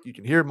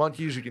hear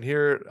monkeys, you can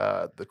hear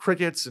the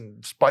crickets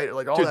and spider,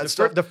 like all Dude, that the,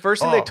 stuff. the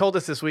first thing they Oh. told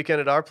us this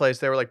weekend at our place,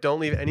 they were like, "Don't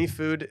leave any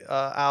food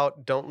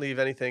out. Don't leave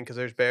anything because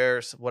there's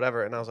bears,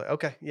 whatever." And I was like,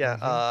 "Okay, yeah."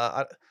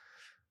 Mhm.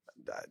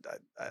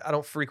 I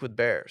don't freak with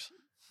bears.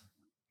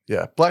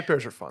 Yeah, black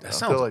bears are fun. That Though.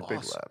 sounds They're like big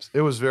awesome. labs.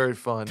 It was very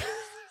fun.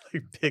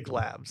 Like big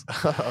labs.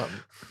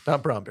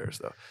 Not brown bears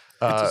though.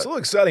 It's a little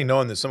exciting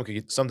knowing that something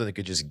that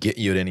could just get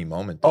you at any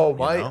moment. though, Oh you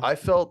my! know? I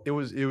felt it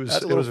was That's a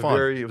it little was a fun.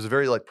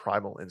 very like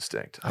primal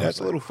instinct. I Yeah, was it's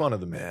a little like, fun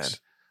of the man. mix.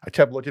 I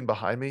kept looking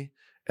behind me,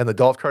 and the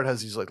golf cart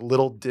has these like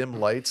little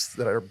dim lights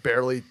that are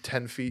barely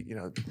 10 feet. You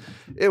know,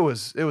 it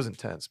was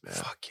intense, man.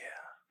 Fuck yeah.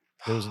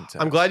 It was intense.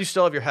 I'm glad you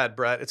still have your head,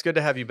 Brett. It's good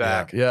to have you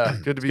back. Yeah,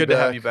 good to It's be good back.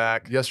 to have you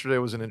back. Yesterday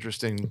was an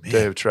interesting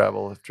day of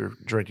travel after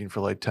drinking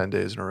for like 10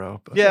 days in a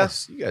row. But Yeah.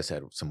 Yes, you guys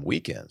had some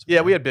weekends. Yeah,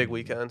 man. we had big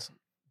weekends.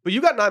 But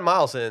you got 9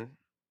 miles in.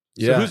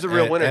 So who's the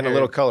real winner And a here?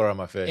 little color on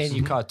my face. And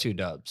you caught 2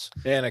 dubs.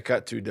 And I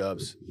cut 2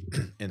 dubs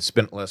and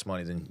spent less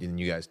money than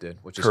you guys did,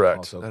 which is correct.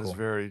 also That is cool.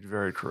 very,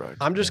 very correct.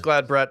 I'm just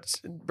glad Brett's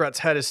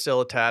head is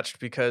still attached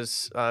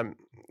because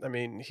I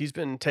mean he's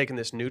been taking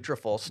this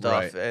Nutrafol stuff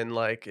Right. and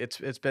like it's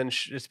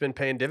been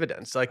paying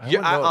dividends. Like I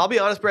don't know. I'll be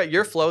honest, Brett,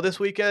 your flow this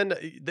weekend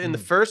in the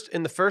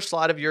first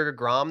slide of your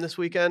Grom this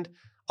weekend,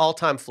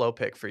 all-time flow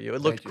pick for you.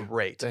 It looked Thank you.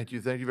 great. Thank you.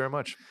 Thank you very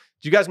much.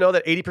 Do you guys know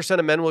that 80%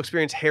 of men will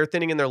experience hair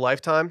thinning in their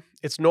lifetime?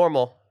 It's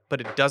normal,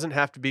 but it doesn't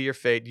have to be your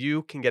fate.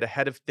 You can get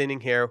ahead of thinning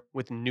hair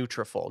with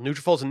Nutrafol.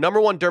 Nutrafol is the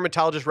 #1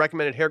 dermatologist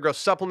recommended hair growth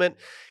supplement,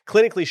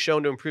 clinically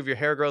shown to improve your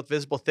hair growth,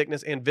 visible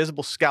thickness, and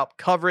visible scalp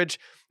coverage.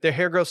 Their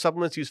hair growth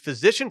supplements use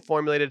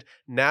physician-formulated,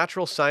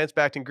 natural,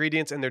 science-backed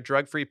ingredients, and their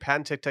drug-free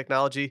patented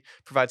technology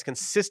provides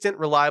consistent,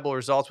 reliable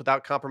results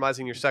without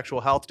compromising your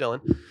sexual health, Dylan.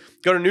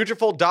 Go to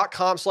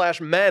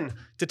Nutrafol.com/men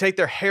to take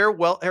their hair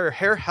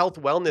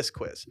health wellness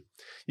quiz.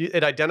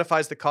 It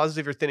identifies the causes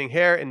of your thinning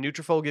hair, and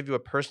Nutrafol will give you a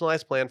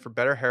personalized plan for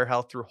better hair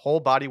health through whole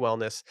body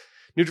wellness.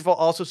 Nutrafol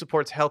also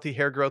supports healthy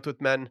hair growth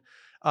with men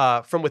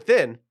from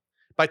within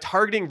by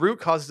targeting root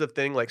causes of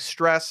thinning like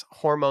stress,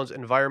 hormones,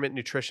 environment,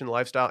 nutrition,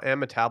 lifestyle, and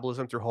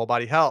metabolism through whole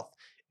body health.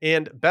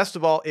 And best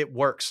of all, it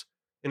works.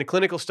 In a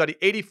clinical study,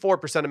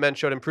 84% of men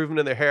showed improvement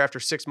in their hair after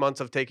 6 months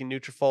of taking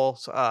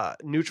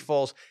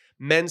Nutrafol's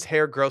men's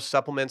hair growth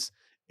supplements.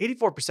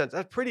 84%.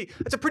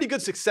 That's a pretty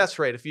good success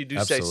rate if you do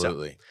say so.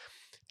 Absolutely.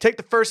 Take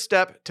the first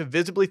step to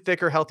visibly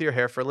thicker, healthier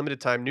hair for a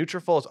limited time.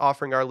 Nutrafol is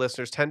offering our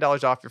listeners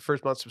 $10 off your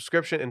first month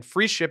subscription and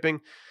free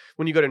shipping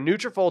when you go to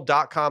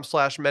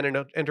Nutrafol.com/men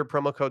and enter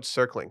promo code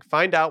CIRCLING.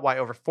 Find out why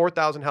over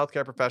 4,000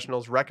 healthcare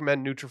professionals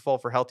recommend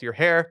Nutrafol for healthier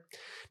hair.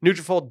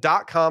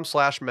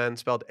 Nutrafol.com/men,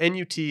 spelled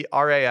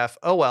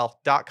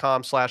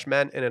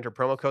Nutrafol.com/men, and enter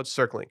promo code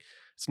CIRCLING.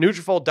 It's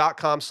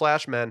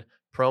Nutrafol.com/men,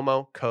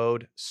 promo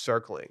code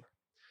CIRCLING.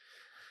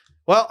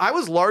 Well, I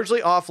was largely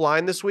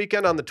offline this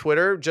weekend on the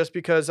Twitter just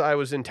because I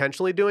was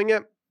intentionally doing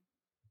it.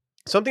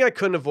 Something I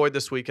couldn't avoid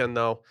this weekend,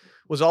 though,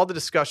 was all the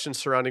discussion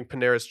surrounding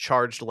Panera's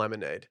charged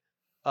lemonade.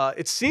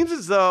 It seems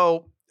as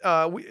though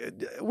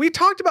we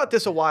talked about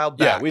this a while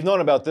back. Yeah, we've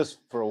known about this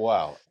for a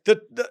while.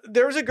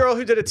 There was a girl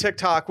who did a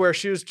TikTok where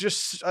she was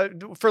just,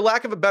 for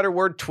lack of a better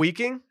word,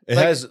 tweaking. It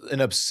has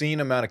an obscene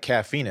amount of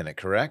caffeine in it,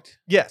 correct?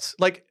 Yes.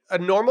 Like a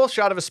normal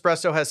shot of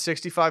espresso has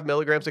 65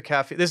 milligrams of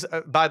caffeine. This,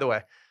 by the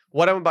way,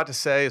 what I'm about to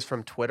say is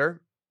from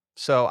Twitter,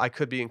 so I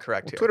could be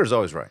incorrect here. Twitter's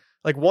always right.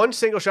 Like one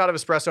single shot of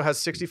espresso has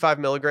 65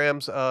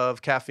 milligrams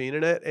of caffeine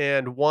in it,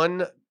 and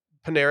one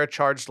Panera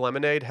charged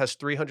lemonade has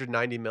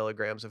 390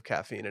 milligrams of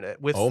caffeine in it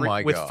with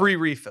free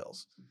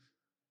refills.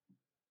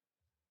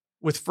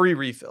 With free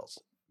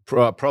refills.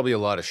 Probably a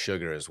lot of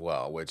sugar as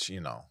well, which,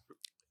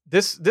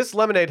 This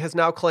lemonade has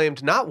now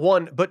claimed not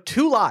one, but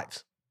 2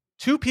 lives.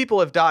 2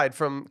 people have died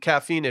from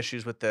caffeine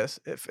issues with this,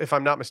 if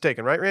I'm not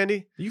mistaken. Right,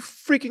 Randy? Are you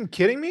freaking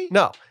kidding me?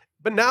 No.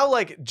 But now,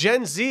 like,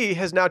 Gen Z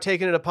has now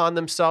taken it upon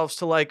themselves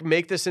to, like,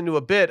 make this into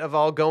a bit of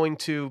all going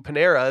to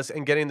Panera's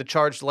and getting the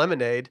charged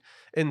lemonade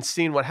and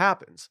seeing what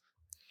happens.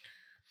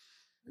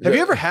 Have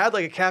you ever had,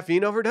 like, a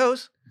caffeine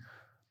overdose?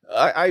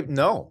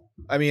 No.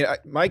 I mean,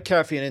 my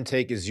caffeine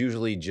intake is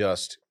usually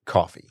just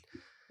coffee,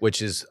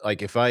 which is,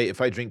 like, if I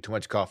drink too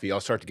much coffee,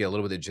 I'll start to get a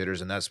little bit of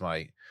jitters, and that's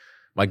my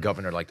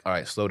governor, like, all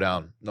right, slow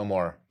down, no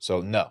more. So,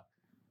 no.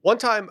 One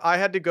time I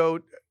had to go,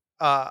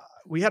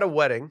 we had a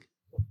wedding,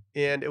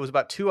 and it was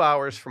about 2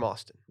 hours from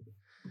Austin.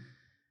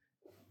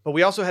 But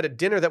we also had a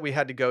dinner that we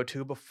had to go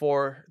to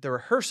before the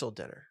rehearsal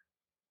dinner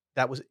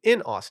that was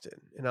in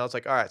Austin. And I was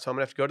like, all right, so I'm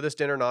going to have to go to this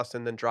dinner in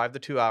Austin, then drive the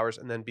 2 hours,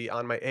 and then be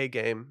on my A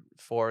game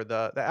for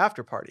the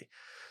after party.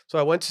 So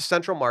I went to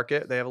Central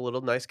Market. They have a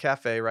little nice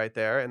cafe right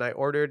there, and I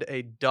ordered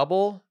a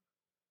double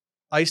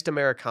iced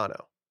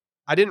Americano.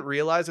 I didn't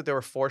realize that there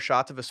were 4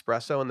 shots of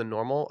espresso in the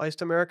normal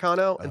iced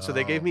Americano, and so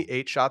they gave me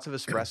 8 shots of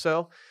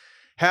espresso.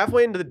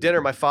 Halfway into the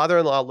dinner, my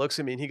father-in-law looks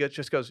at me and he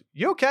just goes,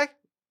 "You okay?" I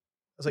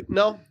was like,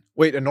 "No."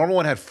 Wait, a normal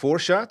one had 4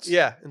 shots?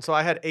 Yeah, and so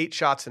I had 8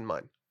 shots in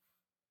mine.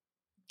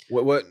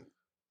 What?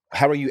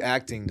 How are you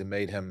acting to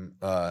made him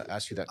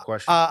ask you that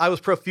question? I was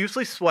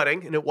profusely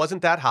sweating, and it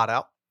wasn't that hot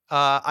out.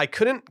 I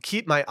couldn't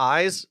keep my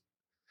eyes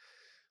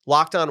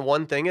locked on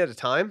one thing at a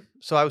time,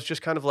 so I was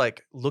just kind of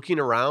like looking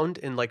around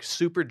and like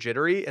super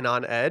jittery and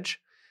on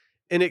edge.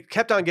 And it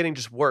kept on getting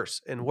just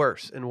worse and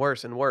worse and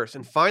worse and worse.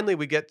 And finally,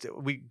 we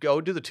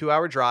go do the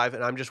 2-hour drive,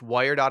 and I'm just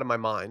wired out of my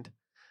mind.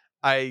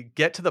 I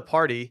get to the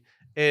party,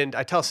 and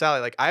I tell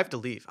Sally, like, I have to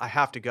leave. I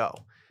have to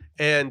go.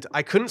 And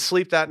I couldn't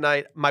sleep that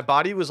night. My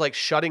body was like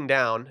shutting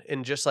down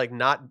and just like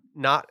not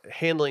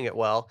handling it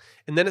well.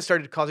 And then it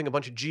started causing a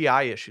bunch of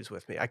GI issues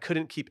with me. I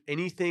couldn't keep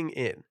anything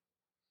in.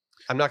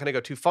 I'm not going to go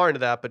too far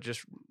into that, but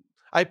just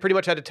I pretty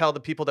much had to tell the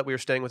people that we were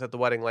staying with at the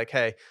wedding, like,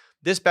 hey,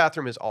 this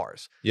bathroom is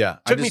ours. Yeah.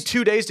 Took me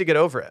 2 days to get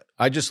over it.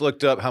 I just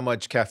looked up how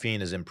much caffeine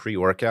is in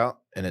pre-workout,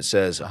 and it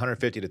says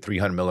 150 to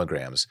 300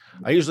 milligrams.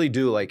 I usually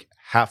do like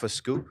half a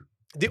scoop.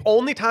 The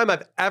only time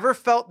I've ever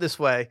felt this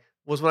way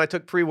was when I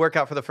took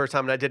pre-workout for the first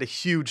time, and I did a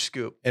huge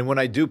scoop. And when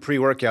I do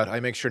pre-workout, I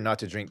make sure not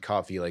to drink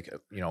coffee like,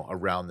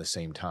 around the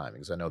same time,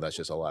 because I know that's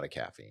just a lot of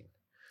caffeine.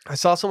 I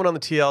saw someone on the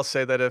TL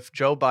say that if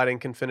Joe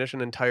Biden can finish an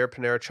entire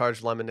Panera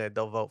charged lemonade,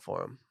 they'll vote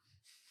for him.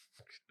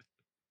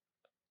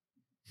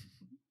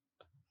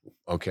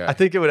 Okay. I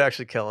think it would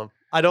actually kill him.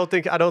 I don't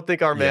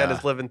think our man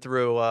is living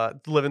through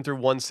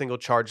one single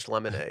charged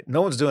lemonade.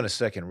 No one's doing a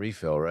second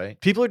refill, right?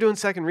 People are doing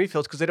second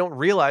refills because they don't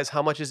realize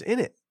how much is in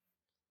it.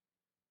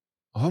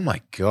 Oh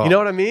my God. You know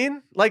what I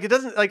mean? Like it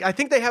doesn't like I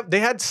think they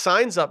had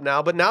signs up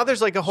now, but now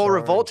there's like a whole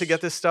revolt to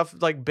get this stuff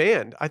like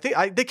banned. I think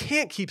they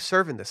can't keep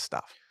serving this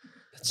stuff.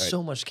 That's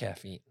so much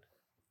caffeine.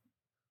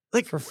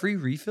 Like for free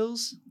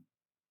refills?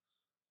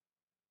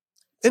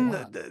 And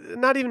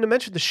not even to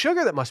mention the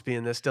sugar that must be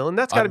in this, Dylan.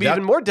 That's got to be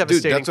even more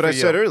devastating. Dude, that's what I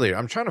said earlier.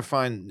 I'm trying to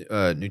find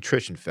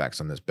nutrition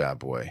facts on this bad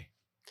boy.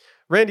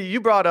 Randy,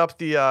 you brought up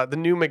the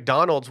new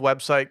McDonald's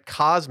website,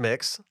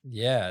 Cosmix.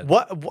 Yeah.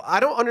 What I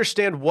don't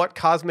understand what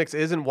Cosmix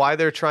is and why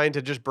they're trying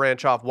to just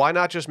branch off. Why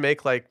not just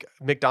make like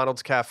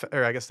McDonald's Cafe?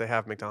 Or I guess they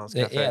have McDonald's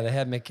Cafe. Yeah, they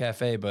have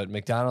McCafe, but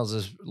McDonald's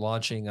is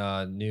launching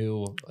a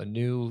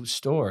new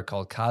store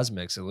called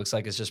Cosmix. It looks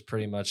like it's just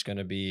pretty much going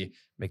to be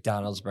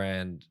McDonald's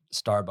brand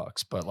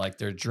Starbucks, but like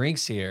their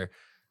drinks here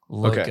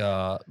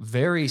look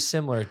very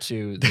similar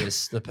to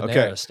the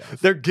Panera stuff.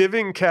 They're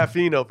giving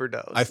caffeine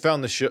overdose. I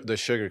found the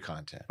sugar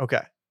content.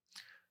 Okay.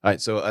 All right,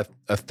 so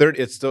a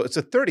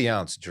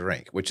 30-ounce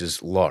drink, which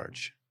is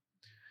large.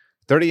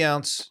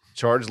 30-ounce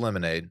charged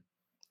lemonade,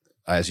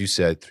 as you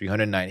said,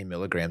 390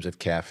 milligrams of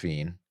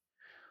caffeine,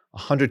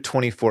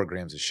 124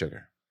 grams of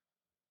sugar.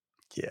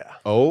 Yeah.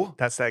 Oh,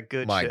 that's that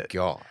good my shit.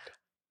 God.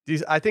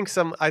 I think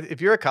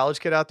if you're a college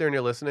kid out there and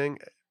you're listening,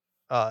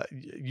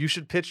 you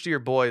should pitch to your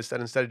boys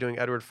that instead of doing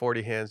Edward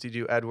 40 hands, you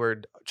do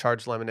Edward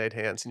charged lemonade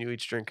hands, and you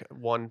each drink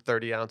 1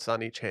 30-ounce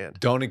on each hand.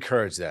 Don't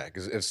encourage that,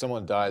 because if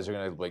someone dies, they're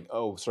gonna be like,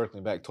 "Oh,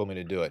 circling back told me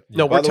to do it."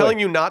 No, we're telling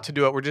you not to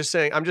do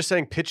it. I'm just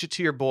saying pitch it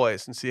to your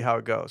boys and see how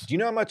it goes. Do you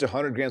know how much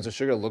 100 grams of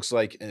sugar looks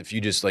like if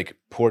you just like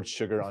poured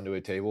sugar onto a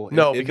table?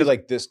 No, it'd be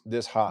like this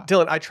hot.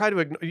 Dylan, I try to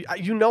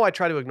ignore. I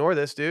try to ignore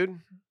this, dude.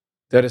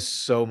 That is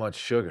so much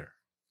sugar.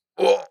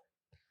 Oh.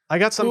 I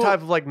got some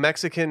type of like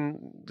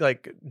Mexican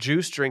like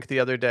juice drink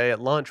the other day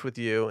at lunch with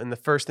you, and the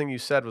first thing you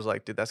said was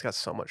like, "Dude, that's got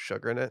so much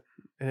sugar in it,"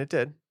 and it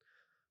did.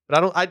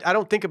 But I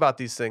don't think about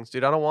these things,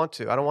 dude. I don't want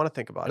to. I don't want to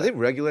think about it. Are they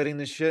regulating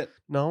this shit?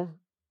 No,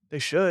 they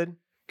should.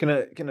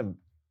 Can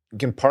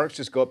Parks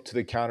just go up to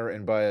the counter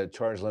and buy a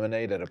charged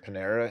lemonade at a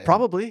Panera?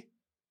 Probably.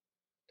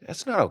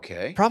 That's not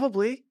okay.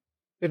 Probably.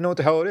 They didn't know what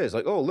the hell it is.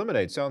 Like, oh,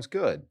 lemonade sounds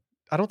good.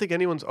 I don't think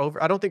anyone's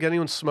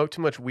smoked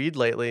too much weed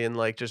lately and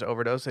like just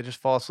overdose. They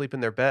just fall asleep in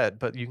their bed.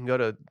 But you can go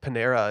to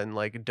Panera and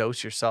like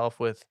dose yourself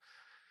with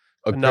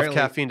enough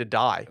caffeine to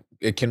die.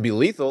 It can be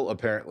lethal,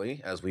 apparently,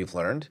 as we've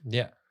learned.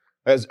 Yeah.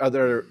 Are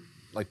there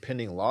like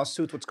pending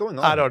lawsuits? What's going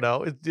on? I don't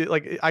know.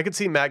 Like I could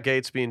see Matt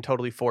Gaetz being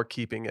totally for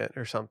keeping it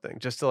or something,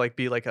 just to like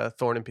be like a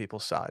thorn in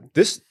people's side.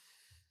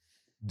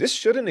 This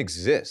shouldn't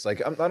exist.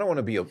 Like I don't want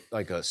to be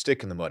a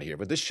stick in the mud here,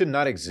 but this should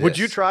not exist. Would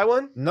you try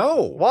one?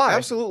 No. Why?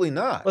 Absolutely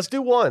not. Let's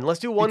do one. Let's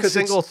do one Because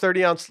single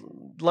 30-ounce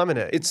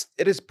lemonade.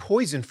 It is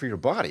poison for your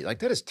body. Like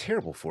that is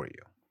terrible for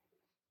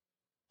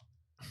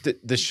you.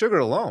 The sugar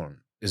alone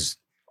is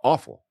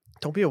awful.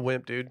 Don't be a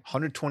wimp, dude.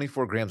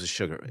 124 grams of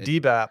sugar.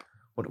 DBAP.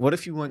 What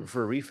if you went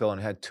for a refill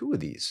and had 2 of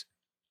these?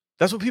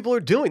 That's what people are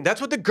doing. That's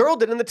what the girl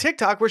did in the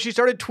TikTok where she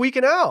started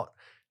tweaking out.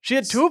 She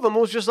had 2 of them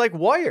and was just like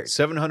wired.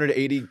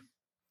 780.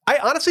 I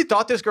honestly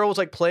thought this girl was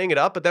like playing it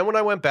up, but then when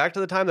I went back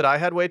to the time that I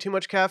had way too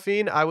much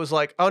caffeine, I was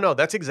like, oh no,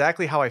 that's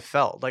exactly how I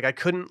felt. Like I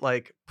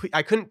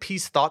couldn't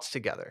piece thoughts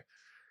together.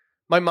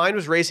 My mind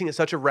was racing at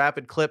such a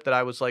rapid clip that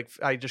I was like,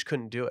 I just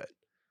couldn't do it.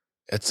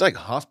 It's like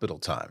hospital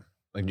time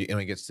when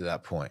it gets to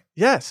that point.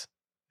 Yes.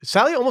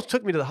 Sally almost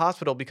took me to the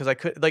hospital because I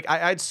could I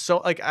had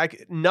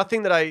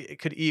nothing that I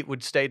could eat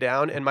would stay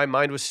down, and my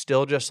mind was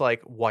still just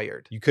like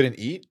wired. You couldn't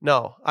eat?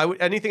 No,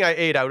 anything I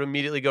ate, I would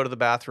immediately go to the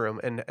bathroom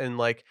and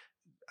like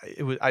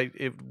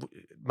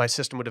my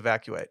system would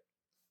evacuate.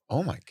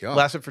 Oh my God!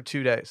 Lasted for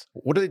 2 days.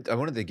 I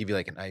wanted to give you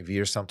like an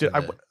IV or something.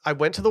 Dude, I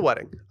went to the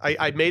wedding.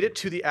 I made it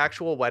to the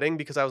actual wedding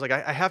because I was like,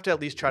 I have to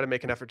at least try to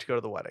make an effort to go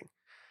to the wedding.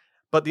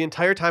 But the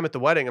entire time at the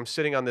wedding, I'm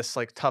sitting on this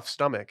like tough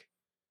stomach,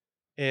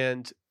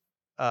 and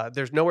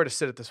there's nowhere to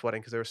sit at this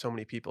wedding because there were so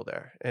many people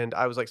there. And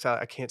I was like, Sally,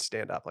 I can't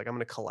stand up. Like I'm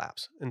going to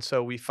collapse. And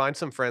so we find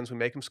some friends. We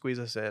make them squeeze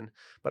us in.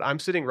 But I'm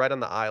sitting right on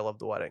the aisle of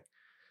the wedding.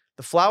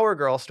 The flower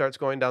girl starts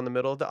going down the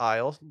middle of the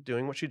aisle,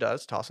 doing what she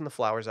does, tossing the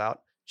flowers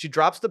out. She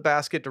drops the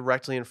basket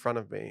directly in front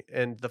of me,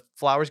 and the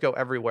flowers go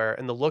everywhere.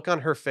 And the look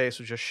on her face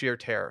was just sheer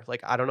terror.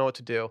 Like, I don't know what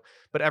to do.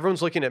 But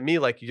everyone's looking at me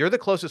like, you're the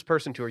closest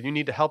person to her. You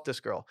need to help this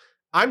girl.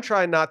 I'm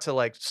trying not to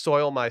like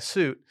soil my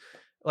suit.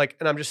 Like,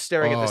 and I'm just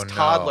staring at this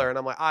toddler, and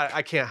I'm like,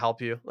 I can't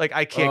help you. Like,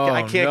 I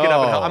can't get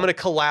up and help. I'm gonna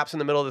collapse in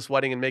the middle of this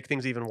wedding and make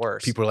things even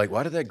worse. People are like,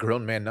 why did that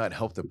grown man not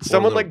help the poor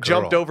Someone little like girl?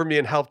 jumped over me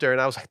and helped her,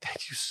 and I was like,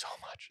 thank you so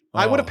much.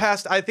 I would have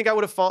passed. I think I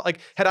would have fallen. Like,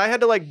 had I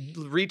had to like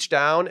reach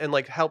down and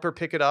like help her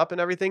pick it up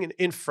and everything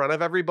in front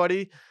of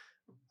everybody,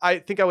 I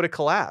think I would have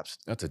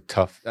collapsed.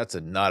 That's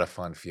not a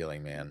fun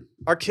feeling, man.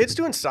 Are kids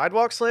doing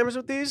sidewalk slammers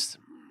with these?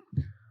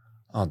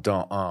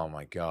 Oh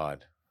my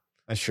God.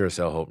 I sure as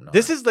hell hope not.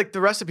 This is like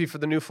the recipe for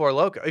the new Four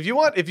Loko. If you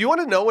want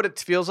to know what it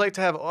feels like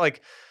to have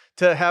like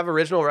to have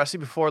original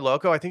recipe before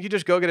Loco, I think you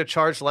just go get a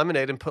charged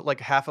lemonade and put like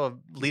half a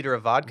liter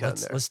of vodka in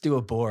there. Let's do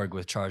a Borg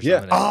with charged Yeah.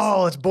 lemonade.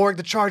 Oh, let's Borg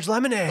the charged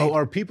lemonade. Oh,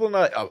 are people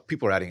not? Oh,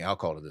 people are adding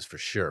alcohol to this for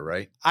sure,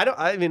 right?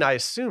 I mean, I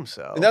assume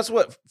so. And that's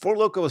what Four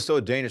Loko is so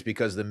dangerous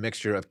because of the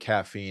mixture of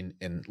caffeine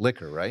and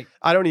liquor, right?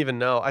 I don't even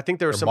know. I think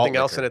there was Or malt something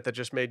else in liquor. it that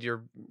just made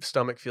your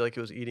stomach feel like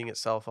it was eating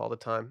itself all the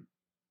time.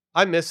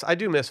 I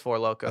do miss Four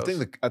Locos.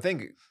 I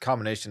think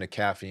combination of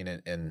caffeine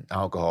and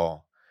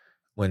alcohol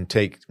when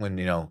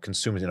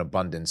consumed in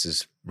abundance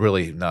is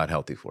really not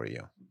healthy for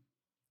you.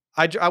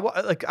 I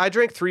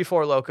drank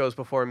 3-4 Locos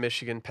before a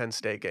Michigan Penn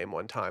State game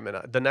one time,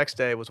 and the next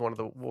day was one of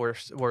the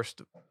worst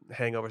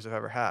hangovers I've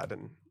ever had,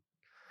 and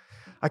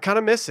I kind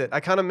of miss it. I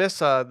kind of miss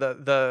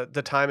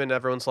the time in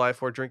everyone's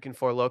life where drinking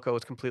 4 Loko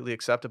was completely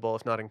acceptable,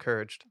 if not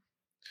encouraged.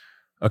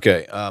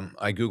 Okay,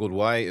 I googled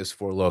why is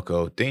Four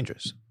Loko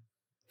dangerous.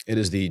 It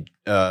is the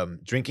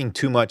drinking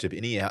too much of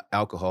any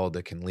alcohol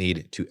that can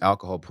lead to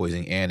alcohol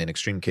poisoning and, in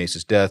extreme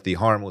cases, death. The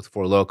harm with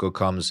Four Loko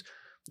comes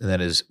and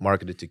that is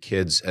marketed to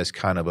kids as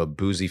kind of a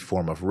boozy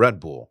form of Red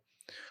Bull.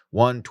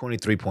 One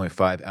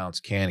 23.5 ounce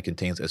can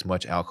contains as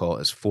much alcohol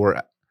as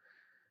four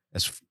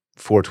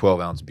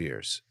 12-ounce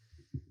beers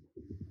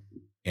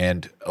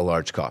and a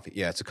large coffee.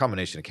 Yeah, it's a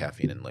combination of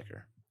caffeine and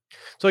liquor.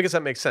 So I guess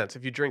that makes sense.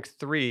 If you drink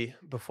 3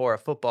 before a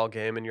football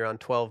game and you're on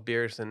 12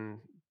 beers and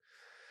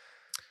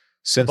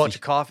a bunch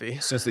of coffee.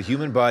 Since the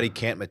human body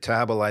can't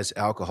metabolize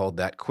alcohol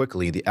that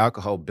quickly, the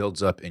alcohol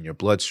builds up in your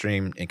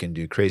bloodstream and can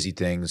do crazy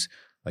things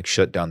like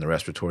shut down the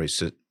respiratory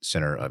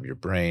center of your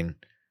brain.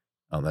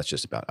 That's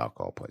just about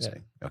alcohol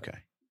poisoning. Yeah. Okay.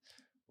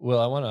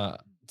 Well,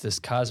 this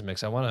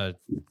Cosmix, I want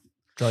to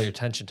draw your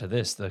attention to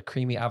this, the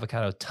creamy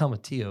avocado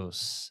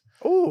tomatillos.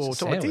 Oh,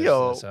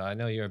 tomatillo. So I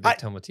know you're a big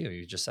tomatillo.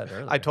 You just said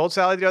earlier. I told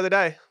Sally the other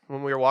day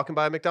when we were walking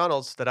by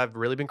McDonald's that I've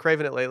really been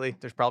craving it lately.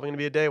 There's probably going to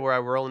be a day where I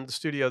roll into the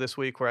studio this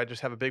week where I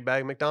just have a big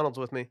bag of McDonald's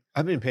with me.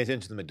 I've been paying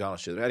attention to the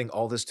McDonald's shit. They're adding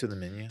all this to the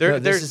menu.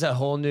 This is a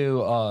whole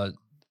new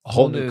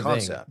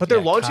concept. thing. But they're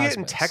launching Cosmix. it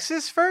in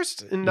Texas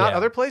first and not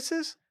other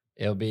places?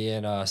 It'll be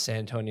in San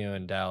Antonio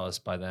and Dallas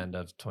by the end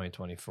of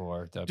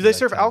 2024. Do they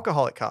serve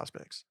alcohol at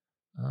Cosmix?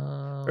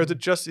 Or is it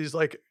just these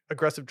like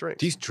aggressive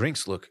drinks? These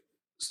drinks look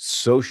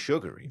so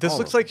sugary. This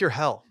looks like your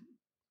hell.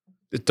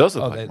 It does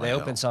look like they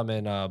opened some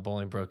in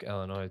Bolingbrook,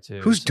 Illinois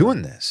too. Who's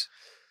doing this?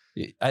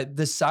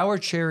 The sour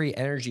cherry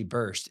energy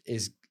burst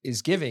is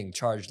giving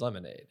charged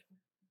lemonade.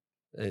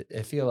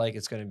 I feel like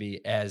it's going to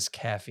be as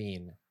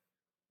caffeine.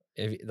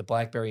 The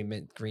blackberry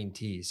mint green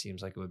tea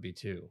seems like it would be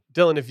too.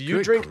 Dylan, if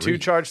you drink 2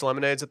 charged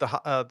lemonades at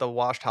the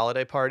washed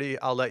holiday party,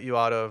 I'll let you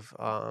out of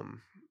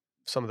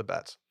some of the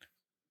bets.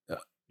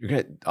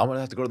 I'm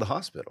gonna have to go to the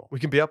hospital. We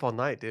can be up all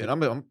night, dude. And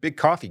I'm a big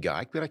coffee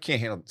guy, but I can't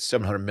handle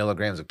 700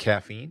 milligrams of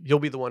caffeine. You'll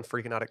be the one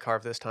freaking out at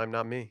Carve this time,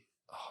 not me.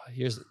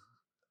 Oh,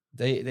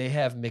 they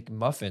have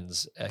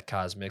McMuffins at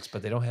Cosmix,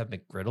 but they don't have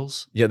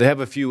McGriddles. Yeah, they have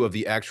a few of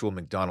the actual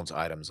McDonald's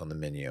items on the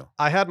menu.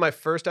 I had my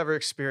first ever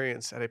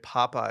experience at a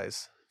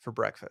Popeyes for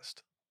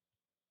breakfast.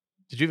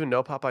 Did you even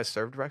know Popeyes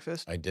served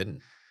breakfast? I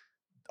didn't.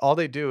 All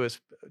they do is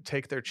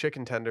take their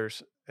chicken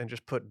tenders and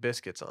just put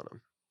biscuits on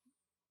them.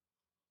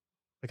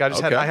 Like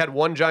I had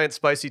one giant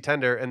spicy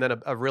tender and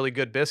then a really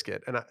good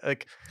biscuit, and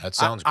that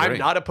sounds great. I'm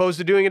not opposed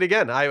to doing it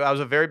again. I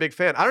was a very big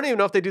fan. I don't even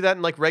know if they do that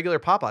in like regular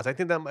Popeyes. I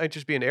think that might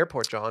just be an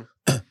airport, John.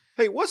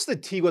 Hey, what's the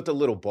tea with the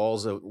little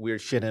balls of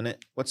weird shit in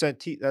it? What's that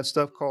tea? That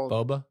stuff called?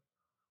 Boba?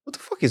 What the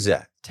fuck is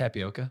that?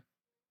 Tapioca?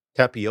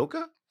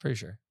 Tapioca? Pretty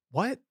sure.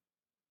 What?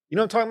 You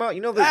know what I'm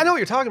talking about? I know what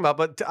you're talking about,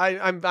 but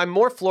I'm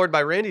more floored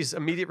by Randy's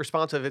immediate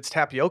response of it's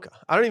tapioca.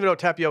 I don't even know what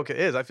tapioca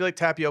is. I feel like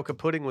tapioca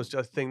pudding was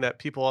just a thing that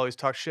people always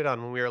talk shit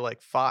on when we were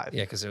like 5.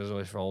 Yeah, because it was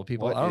always for old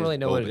people. What I don't really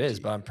know what it is,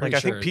 tea? but I'm pretty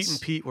Like sure I think Pete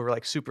and Pete were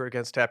like super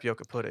against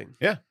tapioca pudding.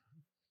 Yeah.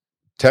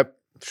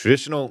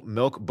 Traditional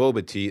milk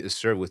boba tea is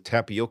served with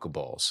tapioca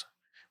balls,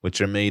 which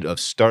are made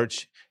of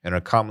starch and are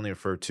commonly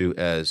referred to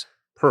as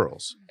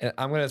pearls. And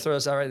I'm going to throw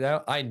this out right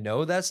now. I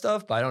know that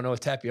stuff, but I don't know what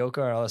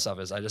tapioca or all that stuff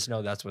is. I just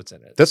know that's what's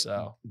in it.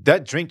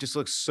 That drink just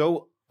looks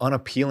so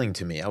unappealing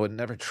to me. I would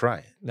never try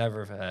it.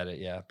 Never had it,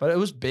 yeah. But it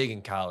was big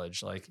in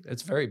college. Like,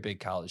 it's very big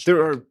college. There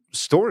drink. are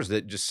stores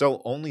that just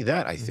sell only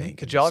that, I think.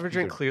 Did y'all ever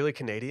drink Clearly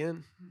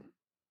Canadian?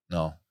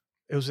 No.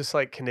 It was this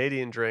like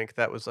Canadian drink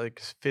that was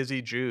like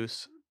fizzy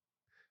juice,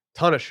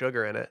 ton of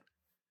sugar in it.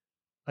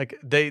 Like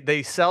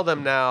they sell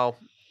them now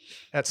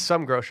at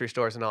some grocery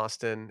stores in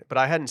Austin, but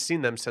I hadn't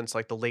seen them since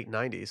like the late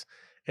 90s.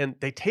 And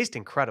they taste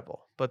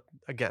incredible. But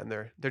again,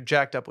 they're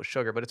jacked up with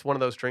sugar. But it's one of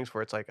those drinks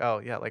where it's like, oh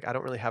yeah, like I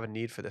don't really have a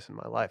need for this in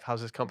my life. How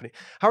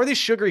are these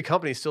sugary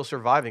companies still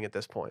surviving at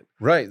this point?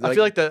 Right. I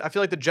feel like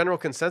the general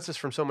consensus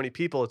from so many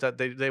people is that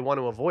they want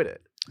to avoid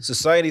it.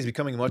 Society is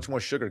becoming much more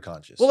sugar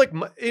conscious. Well, like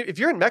if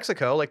you're in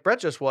Mexico, like Brett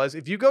just was,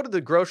 if you go to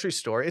the grocery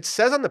store, it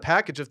says on the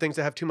package of things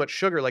that have too much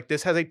sugar, like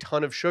this has a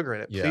ton of sugar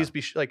in it. Yeah. Please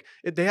be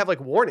they have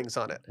like warnings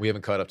on it. We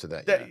haven't caught up to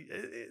that yet.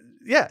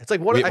 Yeah, it's like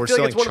We're I feel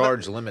selling like it's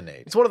charged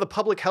lemonade. It's one of the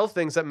public health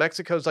things that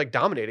Mexico's like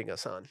dominating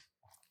us on.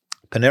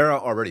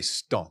 Panera already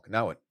stunk.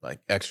 Now it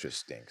like extra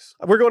stinks.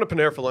 We're going to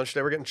Panera for lunch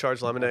today. We're getting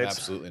charged I'm lemonades.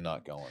 absolutely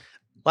not going.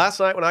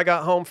 Last night when I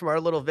got home from our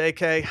little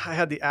vacay, I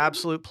had the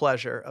absolute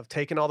pleasure of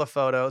taking all the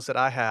photos that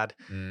I had.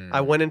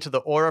 I went into the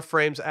Aura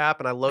Frames app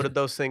and I loaded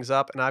those things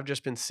up, and I've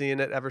just been seeing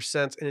it ever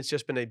since. And it's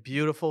just been a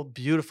beautiful,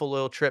 beautiful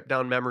little trip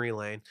down memory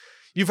lane.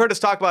 You've heard us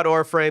talk about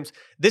Aura Frames.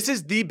 This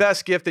is the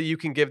best gift that you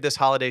can give this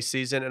holiday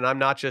season, and I'm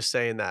not just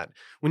saying that.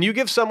 When you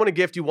give someone a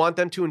gift, you want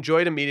them to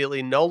enjoy it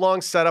immediately. No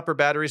long setup or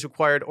batteries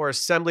required or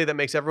assembly that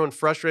makes everyone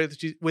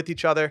frustrated with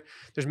each other.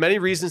 There's many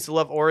reasons to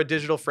love Aura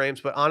digital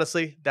frames, but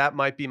honestly, that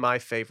might be my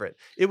favorite.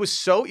 It was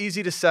so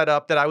easy to set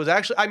up that I was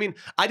actually,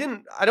 I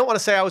don't want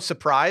to say I was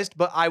surprised,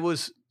 but I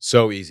was.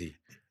 So easy.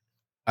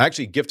 I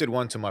actually gifted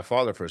one to my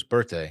father for his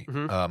birthday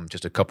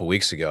just a couple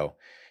weeks ago.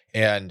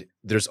 And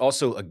there's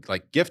also a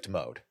gift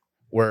mode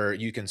where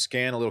you can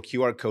scan a little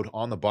QR code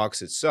on the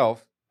box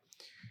itself.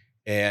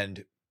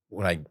 And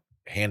when I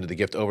handed the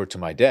gift over to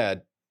my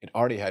dad, it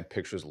already had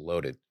pictures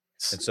loaded.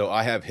 And so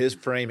I have his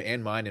frame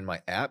and mine in my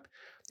app.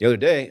 The other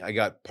day, I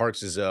got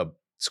Parks'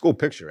 school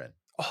picture in.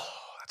 Oh,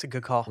 that's a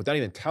good call. Without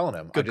even telling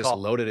him, Good I just call.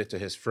 loaded it to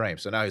his frame.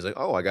 So now he's like,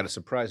 oh, I got a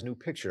surprise new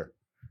picture.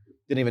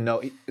 Didn't even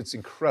know. It's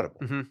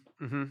incredible.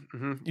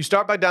 You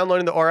start by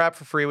downloading the Aura app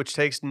for free, which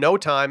takes no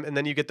time, and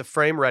then you get the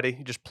frame ready.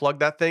 You just plug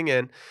that thing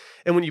in,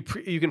 and when you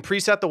can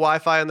preset the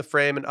Wi-Fi on the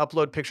frame and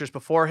upload pictures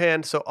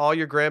beforehand. So all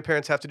your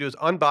grandparents have to do is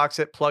unbox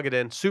it, plug it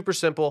in. Super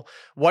simple.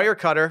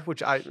 Wirecutter,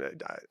 which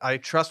I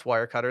trust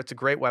Wirecutter. It's a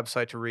great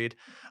website to read.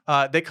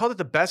 They called it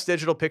the best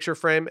digital picture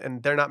frame,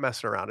 and they're not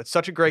messing around. It's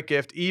such a great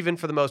gift, even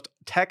for the most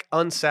tech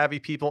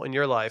unsavvy people in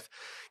your life.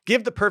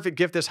 Give the perfect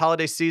gift this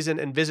holiday season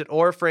and visit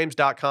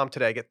auraframes.com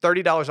today. Get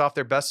 $30 off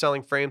their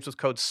best-selling frames with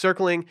code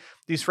CIRCLING.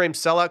 These frames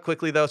sell out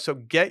quickly, though, so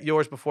get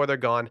yours before they're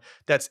gone.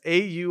 That's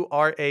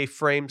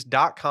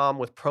auraframes.com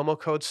with promo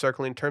code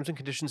CIRCLING. Terms and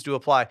conditions do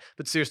apply.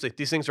 But seriously,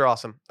 these things are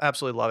awesome.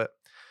 Absolutely love it.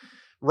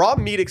 Raw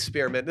meat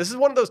experiment. This is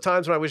one of those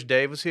times when I wish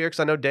Dave was here, because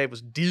I know Dave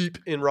was deep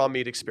in raw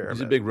meat experiment.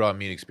 He's a big raw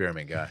meat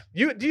experiment guy.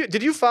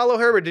 Did you follow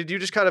him, or did you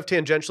just kind of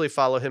tangentially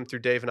follow him through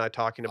Dave and I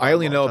talking about I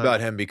only him all know the time?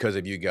 about him because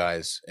of you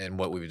guys and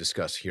what we've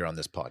discussed here on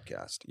this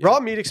podcast. Yeah.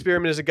 Raw meat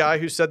experiment is a guy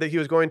who said that he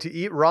was going to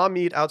eat raw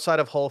meat outside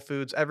of Whole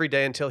Foods every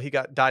day until he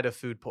died of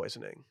food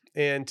poisoning.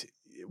 And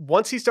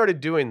once he started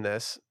doing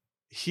this,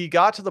 he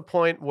got to the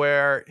point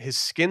where his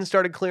skin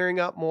started clearing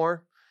up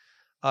more.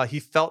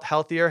 He felt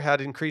healthier, had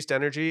increased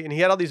energy, and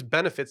he had all these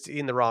benefits to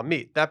eating the raw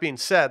meat. That being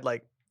said, do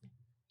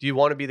you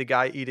want to be the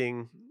guy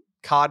eating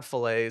cod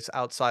fillets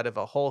outside of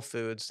a Whole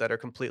Foods that are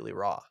completely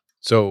raw?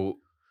 So,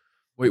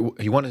 wait,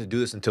 he wanted to do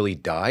this until he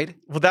died?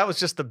 Well, that was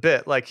just the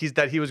bit.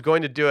 He was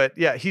going to do it.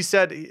 Yeah, he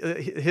said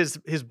his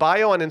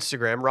bio on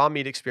Instagram, Raw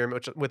Meat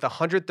Experiment, which with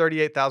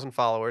 138,000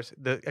 followers.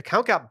 The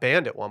account got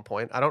banned at one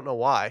point. I don't know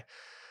why.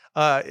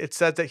 It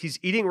says that he's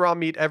eating raw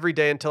meat every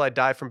day until I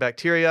die from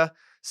bacteria,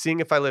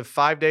 seeing if I live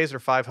 5 days or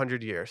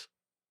 500 years.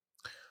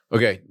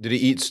 Okay. Did he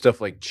eat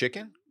stuff like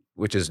chicken,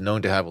 which is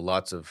known to have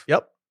lots of...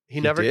 Yep. He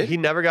did?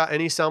 never got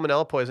any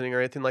salmonella poisoning or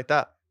anything like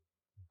that.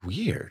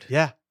 Weird.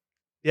 Yeah.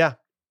 Yeah.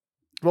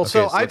 Well, Okay,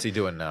 so what's he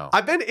doing now?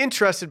 I've been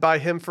interested by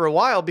him for a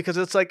while because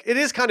it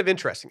is kind of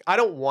interesting. I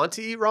don't want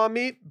to eat raw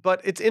meat, but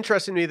it's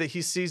interesting to me that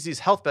he sees these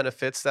health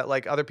benefits that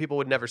other people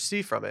would never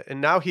see from it. And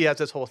now he has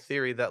this whole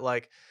theory that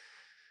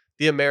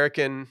the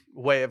American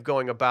way of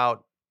going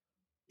about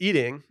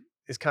eating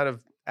is kind of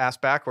ass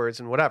backwards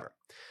and whatever.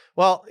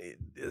 Well,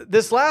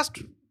 this last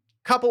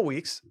couple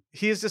weeks,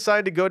 he has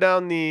decided to go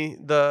down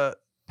the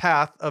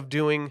path of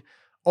doing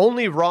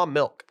only raw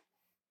milk.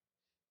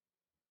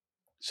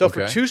 So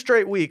for 2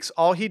 straight weeks,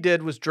 all he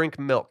did was drink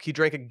milk. He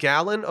drank a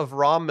gallon of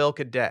raw milk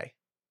a day.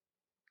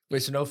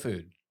 Wait, so no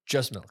food,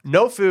 just milk.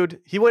 No food.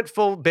 He went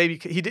full baby.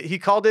 He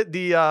called it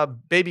the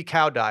baby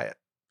cow diet.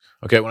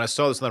 Okay, when I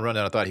saw this on the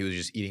rundown, I thought he was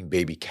just eating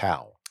baby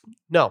cow.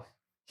 No,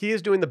 he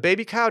is doing the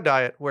baby cow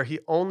diet where he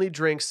only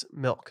drinks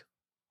milk.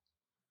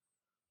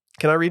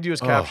 Can I read you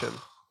his caption?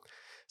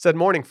 Said,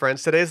 "Morning,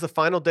 friends. Today is the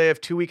final day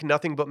of 2-week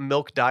nothing but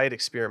milk diet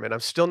experiment. I'm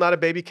still not a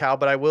baby cow,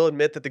 but I will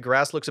admit that the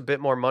grass looks a bit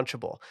more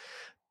munchable.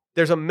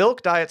 There's a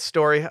milk diet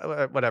story,"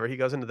 whatever, he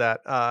goes into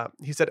that.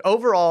 He said,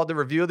 "Overall, the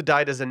review of the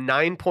diet is a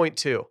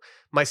 9.2.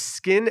 My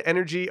skin,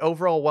 energy,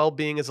 overall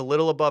well-being is a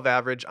little above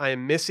average. I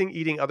am missing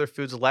eating other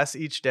foods less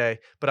each day,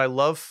 but I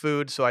love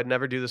food, so I'd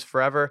never do this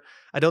forever.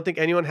 I don't think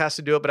anyone has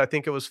to do it, but I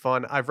think it was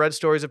fun. I've read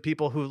stories of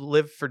people who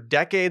lived for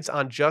decades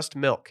on just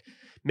milk.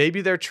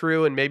 Maybe they're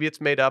true and maybe it's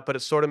made up, but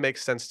it sort of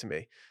makes sense to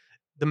me.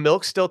 The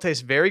milk still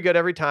tastes very good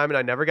every time, and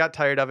I never got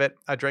tired of it.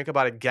 I drank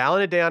about a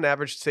gallon a day on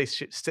average to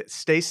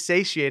stay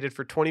satiated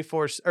for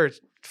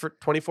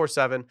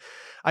 24/7.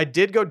 I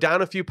did go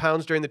down a few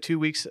pounds during the 2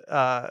 weeks,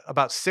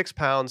 about 6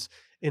 pounds,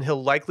 and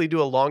he'll likely do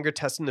a longer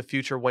test in the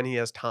future when he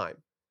has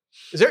time."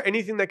 Is there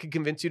anything that could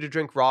convince you to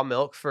drink raw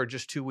milk for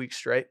just 2 weeks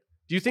straight?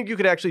 Do you think you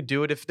could actually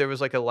do it if there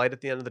was a light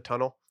at the end of the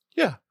tunnel?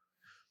 Yeah.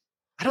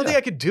 I don't think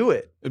I could do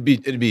it.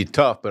 It'd be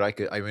tough, but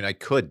I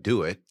could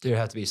do it. There'd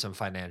have to be some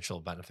financial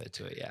benefit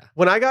to it, yeah.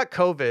 When I got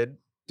COVID,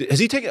 Has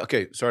he taken?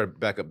 Okay, sorry,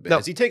 back up. No.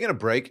 Has he taken a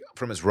break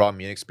from his raw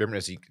meat experiment?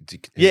 Has he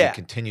Yeah.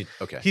 continued?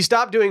 Okay. he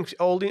stopped doing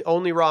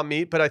only raw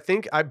meat, but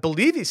I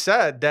believe he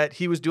said that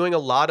he was doing a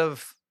lot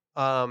of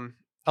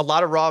A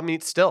lot of raw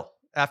meat still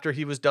after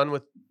he was done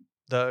with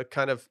the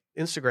kind of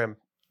Instagram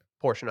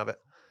portion of it.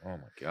 Oh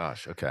my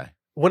gosh. Okay.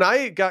 When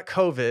I got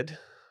COVID,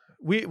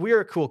 we are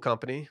a cool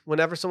company.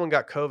 Whenever someone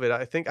got COVID,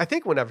 I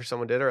think whenever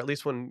someone did, or at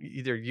least when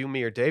either you,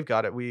 me, or Dave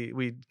got it,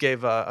 we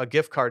gave a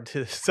gift card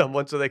to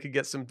someone so they could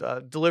get some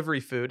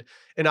delivery food.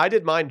 And I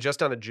did mine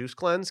just on a juice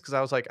cleanse because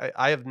I was like,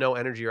 I have no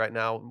energy right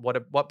now.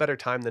 What better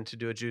time than to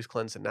do a juice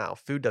cleanse than now?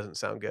 Food doesn't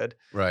sound good.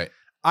 Right.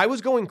 I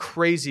was going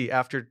crazy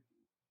after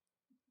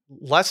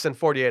less than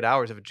 48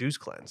 hours of a juice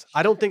cleanse.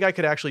 I don't think I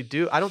could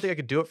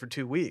do it for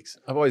 2 weeks.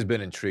 I've always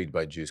been intrigued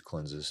by juice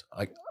cleanses.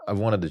 I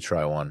wanted to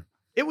try one.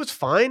 It was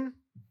fine.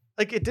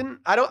 Like it didn't,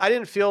 I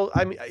didn't feel,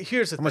 I mean,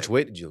 here's the How thing. much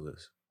weight did you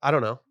lose? I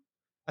don't know.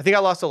 I think I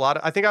lost a lot.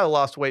 I think I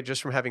lost weight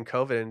just from having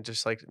COVID and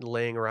just like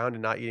laying around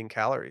and not eating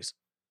calories.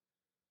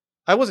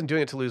 I wasn't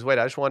doing it to lose weight.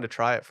 I just wanted to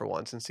try it for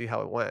once and see how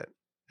it went.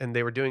 And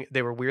they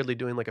were weirdly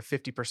doing like a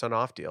 50%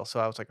 off deal. So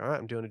I was like, all right,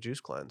 I'm doing a juice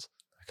cleanse.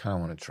 I kind of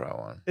want to try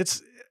one.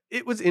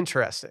 It was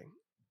interesting.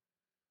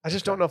 I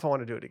just don't know if I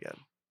want to do it again.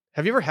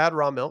 Have you ever had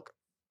raw milk?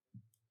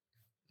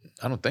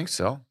 I don't think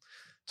so.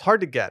 It's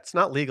hard to get. It's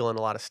not legal in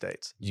a lot of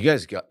states. You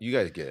guys get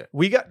it.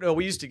 We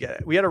used to get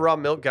it. We had a raw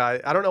milk guy.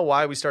 I don't know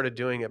why we started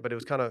doing it, but it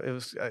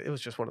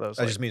was just one of those.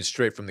 I just mean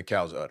straight from the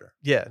cow's udder.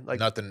 yeah, like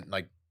Nothing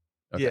like.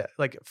 Okay. yeah,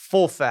 like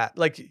full fat.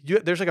 Like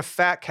there's like a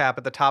fat cap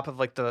at the top of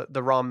like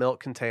the raw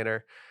milk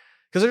container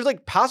because there's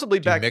like possibly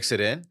Do you back. mix it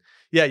in?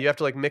 Yeah, you have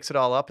to like mix it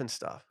all up and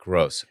stuff.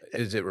 Gross.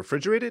 Is it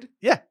refrigerated?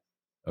 Yeah.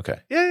 Okay.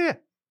 Yeah.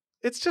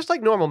 It's just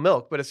like normal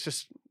milk, but it's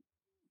just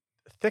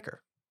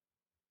thicker.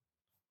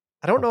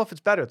 I don't know if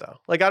it's better though.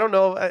 Like I don't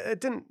know. It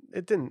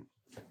didn't.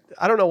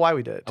 I don't know why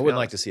we did it. I wouldn't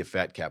like to see a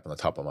fat cap on the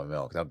top of my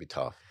milk. That'd be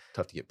tough.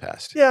 Tough to get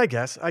past. Yeah, I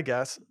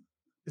guess.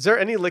 Is there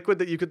any liquid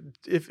that you could,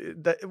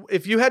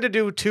 if you had to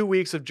do 2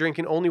 weeks of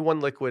drinking only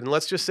one liquid, and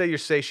let's just say you're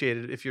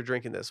satiated if you're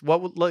drinking this,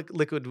 what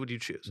liquid would you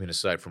choose? I mean,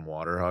 aside from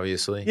water,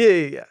 obviously.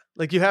 Yeah.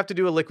 Like you have to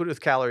do a liquid with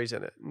calories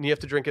in it, and you have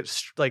to drink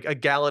it like a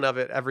gallon of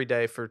it every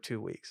day for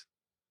 2 weeks.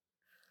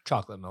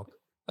 Chocolate milk.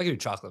 I could do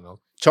chocolate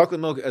milk.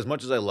 Chocolate milk, as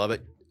much as I love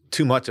it,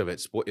 too much of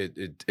it,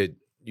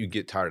 you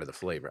get tired of the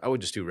flavor. I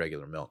would just do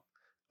regular milk.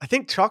 I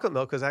think chocolate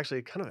milk is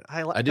actually kind of,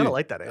 I kind of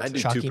like that answer. I do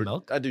Chalky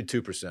milk? I do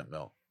 2%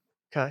 milk.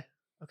 Okay.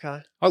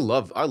 I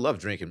love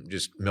drinking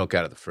just milk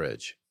out of the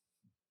fridge.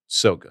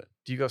 So good.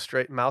 Do you go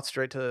mouth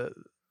straight to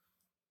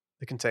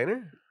the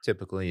container?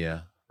 Typically,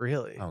 yeah.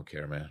 Really? I don't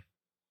care, man.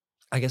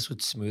 I guess would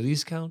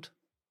smoothies count?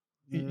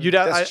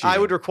 That's I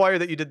would cheating. require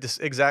that you did this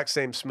exact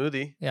same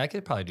smoothie. Yeah, I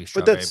could probably do But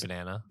strawberry that's-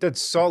 banana. That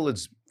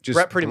solids just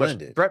Brett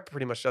blended.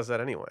 pretty much does that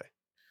anyway.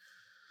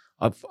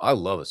 I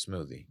love a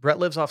smoothie. Brett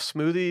lives off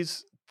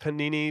smoothies,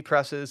 panini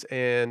presses,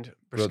 and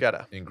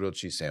bruschetta. And grilled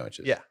cheese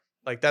sandwiches. Yeah.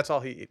 Like that's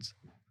all he eats.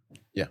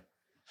 Yeah.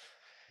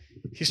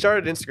 He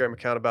started an Instagram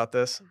account about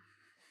this.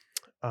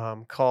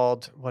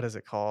 Called, what is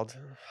it called?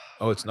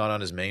 Oh, it's not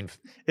on his main.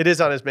 It is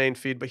on his main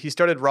feed, but he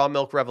started Raw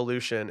Milk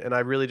Revolution, and I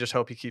really just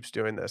hope he keeps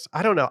doing this.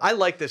 I don't know. I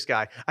like this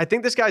guy. I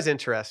think this guy's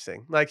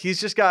interesting. Like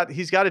he's got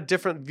a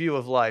different view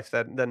of life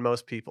than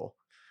most people.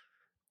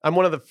 I'm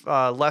one of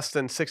the less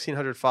than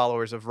 1,600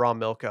 followers of Raw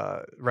Milk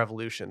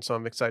Revolution, so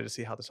I'm excited to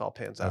see how this all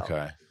pans out.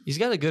 Okay. He's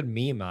got a good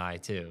meme eye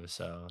too,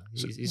 so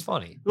he's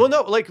funny. Well,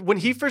 no, like when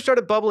he first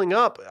started bubbling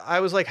up, I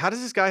was like, how does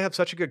this guy have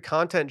such a good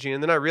content gene?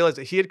 And then I realized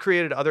that he had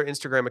created other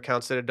Instagram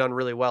accounts that had done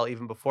really well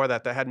even before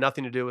that had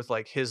nothing to do with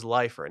like his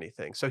life or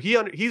anything. So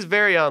he's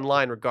very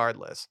online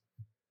regardless.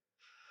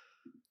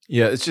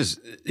 Yeah,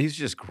 he's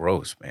just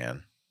gross,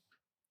 man.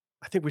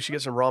 I think we should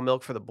get some raw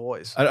milk for the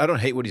boys. I don't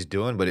hate what he's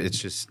doing, but it's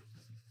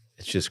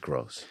just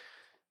gross.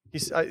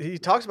 He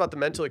talks about the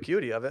mental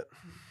acuity of it.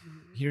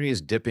 Here he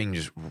is dipping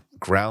just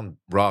ground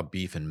raw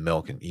beef in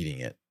milk and eating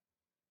it.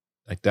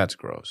 Like that's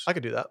gross. I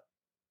could do that.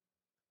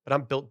 But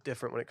I'm built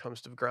different when it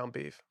comes to ground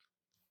beef.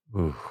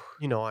 Ooh.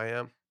 You know I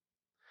am.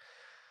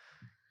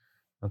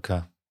 Okay.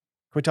 Can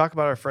we talk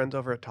about our friends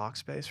over at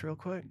Talkspace real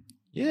quick?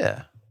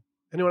 Yeah.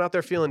 Anyone out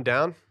there feeling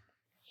down?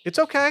 It's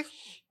okay.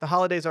 The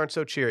holidays aren't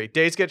so cheery.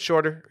 Days get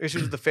shorter.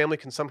 Issues with the family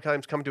can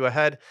sometimes come to a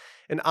head.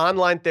 And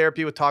online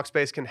therapy with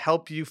Talkspace can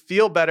help you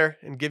feel better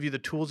and give you the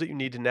tools that you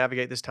need to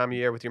navigate this time of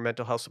year with your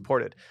mental health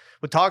supported.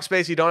 With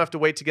Talkspace, you don't have to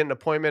wait to get an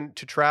appointment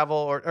to travel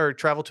or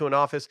travel to an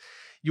office.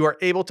 You are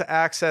able to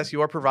access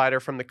your provider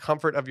from the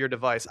comfort of your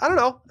device. I don't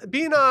know,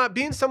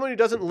 being someone who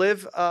doesn't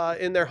live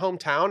in their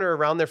hometown or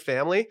around their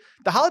family,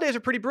 the holidays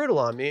are pretty brutal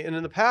on me. And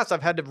in the past,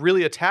 I've had to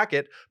really attack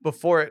it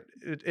before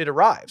it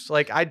arrives.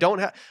 Like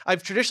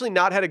I've traditionally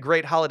not had a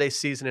great holiday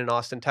season in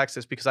Austin,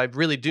 Texas, because I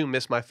really do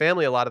miss my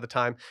family a lot of the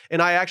time.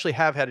 And I actually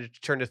have had to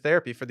turn to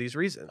therapy for these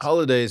reasons.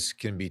 Holidays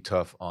can be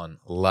tough on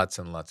lots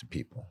and lots of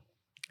people.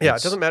 Yeah,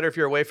 it doesn't matter if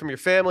you're away from your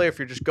family, if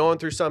you're just going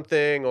through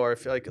something, or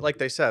if like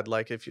they said,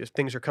 like if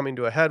things are coming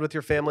to a head with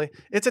your family,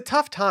 it's a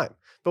tough time.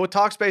 But with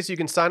Talkspace, you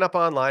can sign up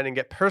online and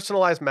get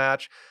personalized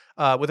match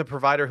with a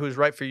provider who's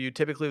right for you,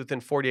 typically within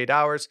 48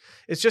 hours.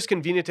 It's just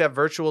convenient to have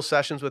virtual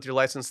sessions with your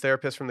licensed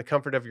therapist from the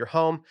comfort of your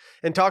home.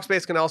 And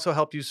Talkspace can also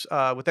help you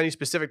with any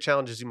specific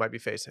challenges you might be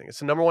facing. It's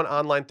the #1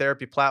 online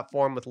therapy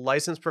platform with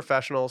licensed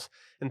professionals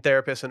and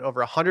therapists in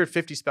over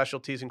 150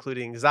 specialties,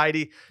 including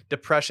anxiety,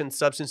 depression,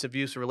 substance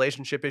abuse,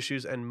 relationship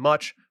issues, and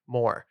much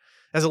more.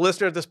 As a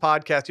listener of this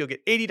podcast, you'll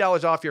get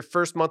 $80 off your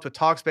first month with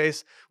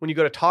Talkspace when you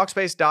go to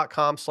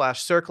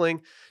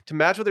Talkspace.com/circling. To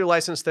match with your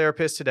licensed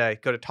therapist today,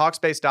 go to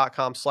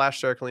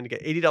Talkspace.com/circling to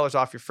get $80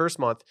 off your first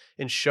month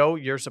and show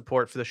your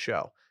support for the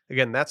show.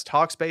 Again, that's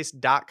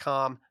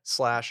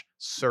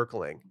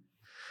Talkspace.com/circling.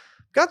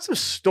 Got some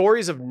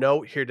stories of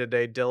note here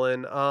today,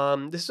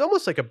 Dylan. This is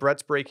almost like a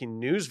Brett's Breaking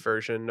News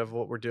version of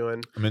what we're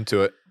doing. I'm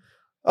into it.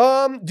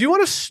 Do you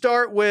want to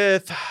start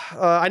with,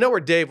 I know where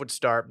Dave would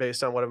start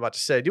based on what I'm about to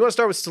say. Do you want to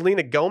start with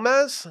Selena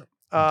Gomez?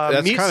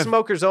 That's Meat kind of-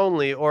 Smokers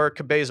Only or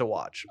Cabeza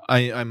Watch?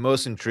 I'm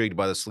most intrigued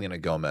by the Selena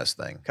Gomez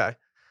thing. Okay.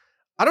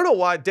 I don't know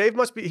why. Dave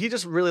he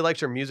just really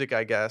likes her music,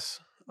 I guess.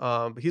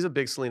 But he's a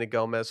big Selena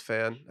Gomez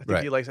fan. I think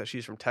Right. he likes that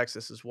she's from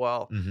Texas as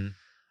well. Mm-hmm.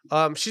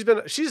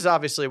 She's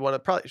obviously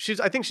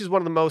I think she's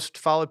one of the most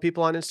followed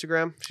people on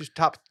Instagram. She's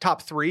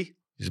top 3.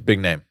 She's a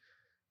big name.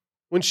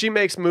 When she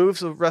makes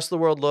moves, the rest of the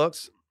world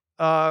looks.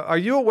 Are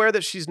you aware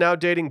that she's now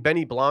dating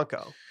Benny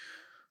Blanco?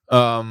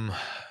 And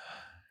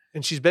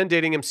she's been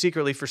dating him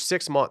secretly for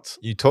 6 months.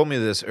 You told me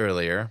this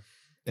earlier,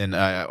 and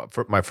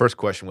my first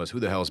question was, who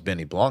the hell is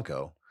Benny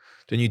Blanco?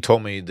 Then you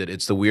told me that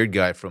it's the weird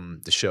guy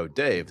from the show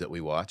Dave that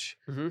we watch.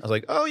 Mm-hmm. I was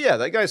like, oh yeah,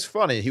 that guy's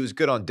funny. He was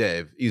good on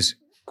Dave. He's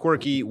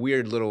quirky,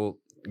 weird little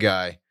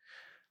guy.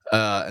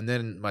 And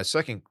then my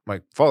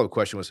follow-up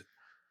question was,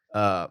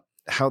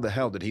 how the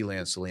hell did he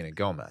land Selena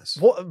Gomez?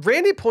 Well,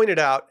 Randy pointed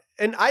out,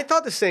 and I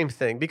thought the same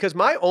thing, because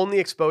my only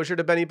exposure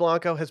to Benny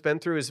Blanco has been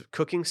through his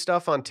cooking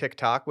stuff on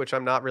TikTok, which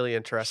I'm not really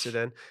interested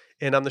in.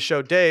 And on the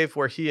show Dave,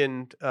 where he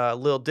and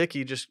Lil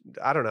Dicky just,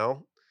 I don't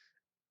know,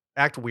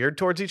 act weird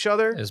towards each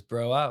other. Is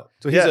bro out?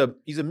 So Yeah.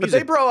 he's a But they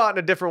music bro out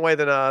in a different way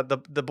than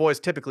the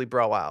boys typically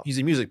bro out. he's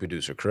a music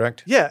producer,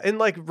 correct? Yeah, and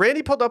like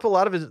Randy pulled up a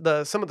lot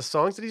of some of the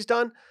songs that he's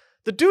done.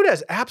 The dude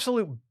has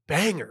absolute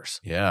bangers.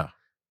 Yeah.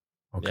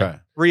 Okay.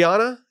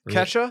 Rihanna, Ri-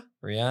 Kesha.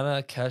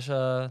 Rihanna,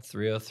 Kesha,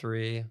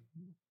 303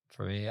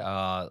 for me.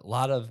 A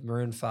lot of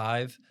Maroon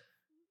 5,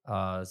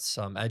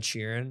 some Ed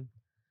Sheeran.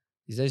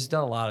 He's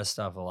done a lot of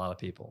stuff with a lot of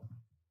people.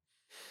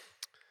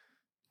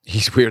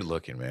 He's weird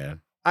looking, man.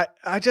 I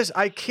guess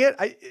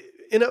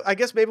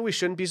maybe we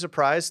shouldn't be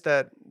surprised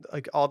that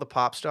like all the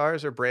pop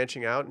stars are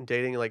branching out and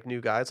dating like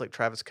new guys like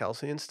Travis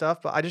Kelce and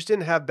stuff. But I just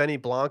didn't have Benny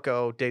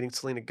Blanco dating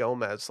Selena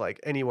Gomez like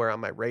anywhere on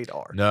my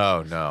radar.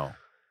 No.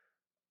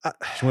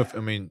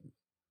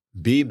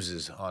 Biebs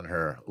is on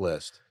her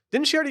list.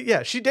 Didn't she already?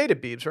 Yeah, she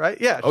dated Biebs, right?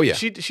 Yeah. Oh, yeah.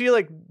 She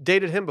like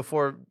dated him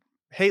before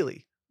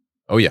Haley.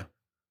 Oh yeah.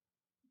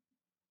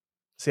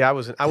 See, I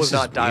was is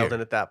not dialed weird.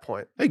 in at that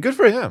point. Hey, good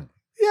for him.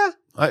 Yeah.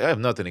 I have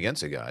nothing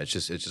against the guy. It's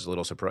just a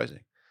little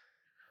surprising.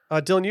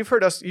 Dylan,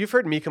 you've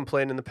heard me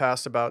complain in the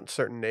past about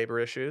certain neighbor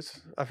issues.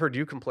 I've heard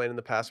you complain in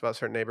the past about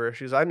certain neighbor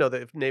issues. I know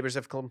that if neighbors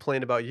have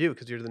complained about you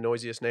because you're the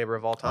noisiest neighbor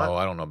of all time. Oh,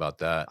 I don't know about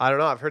that. I don't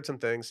know. I've heard some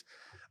things.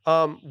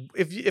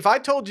 If I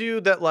told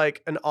you that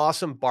like an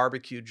awesome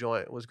barbecue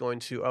joint was going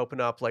to open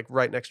up like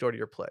right next door to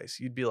your place,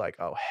 you'd be like,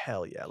 "Oh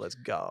hell yeah, let's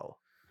go."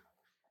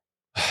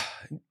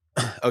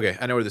 Okay,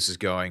 I know where this is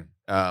going.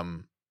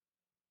 And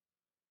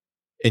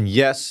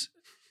yes,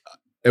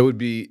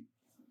 it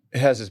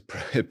has its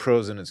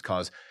pros and its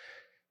cons.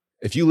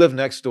 If you live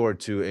next door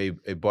to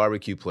a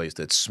barbecue place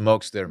that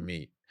smokes their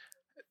meat,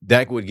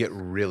 that would get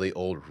really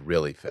old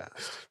really fast.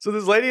 So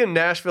this lady in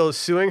Nashville is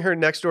suing her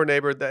next door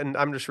neighbor, and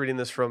I'm just reading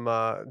this from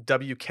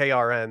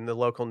WKRN, the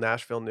local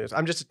Nashville news.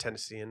 I'm just a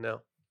Tennessean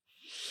now.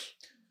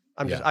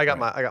 I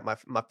got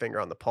my finger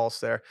on the pulse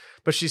there.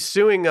 But she's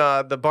suing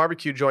the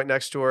barbecue joint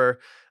next to her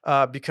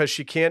because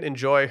she can't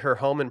enjoy her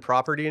home and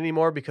property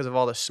anymore because of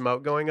all the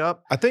smoke going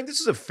up. I think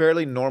this is a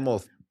fairly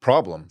normal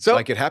problem. So-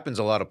 like it happens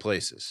a lot of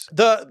places.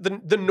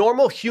 The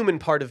normal human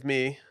part of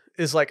me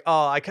is like,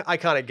 oh, I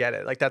kind of get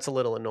it. Like that's a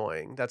little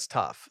annoying. That's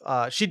tough.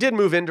 She did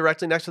move in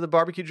directly next to the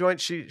barbecue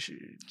joint. She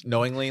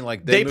Knowingly,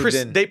 like they moved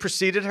in. they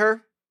preceded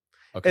her.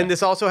 Okay. And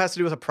this also has to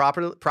do with a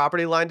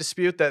property line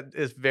dispute that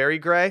is very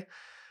gray.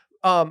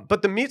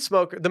 But the meat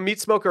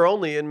smoker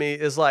only in me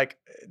is like,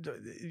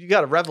 you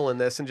got to revel in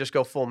this and just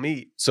go full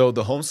meat. So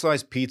the home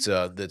slice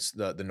pizza, that's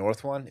the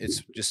north one,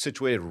 it's just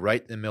situated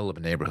right in the middle of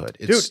a neighborhood.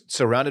 It's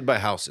surrounded by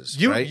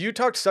houses. Right? You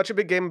talked such a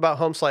big game about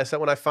home slice that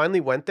when I finally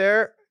went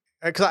there,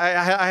 because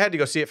I had to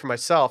go see it for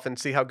myself and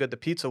see how good the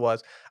pizza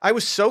was, I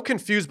was so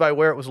confused by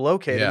where it was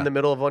located in the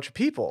middle of a bunch of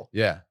people.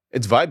 Yeah,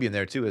 it's vibey in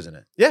there too, isn't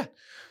it? Yeah.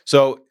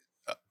 So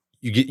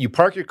you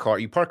park your car.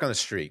 You park on the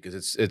street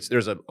because it's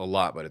there's a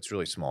lot, but it's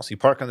really small. So you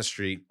park on the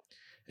street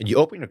and you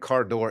open your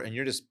car door and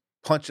you're just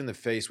punched in the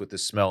face with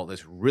this smell,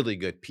 this really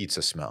good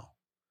pizza smell,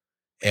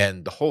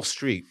 and the whole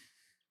street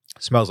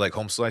smells like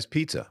home sliced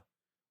pizza.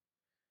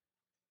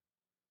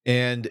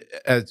 And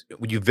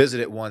when you visit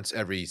it once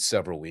every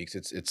several weeks,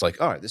 it's like,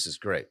 all right, this is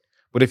great.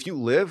 But if you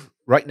live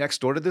right next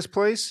door to this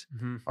place,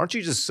 Mhm. aren't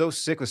you just so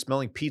sick of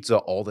smelling pizza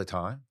all the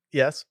time?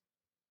 Yes.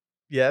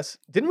 Yes.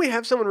 Didn't we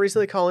have someone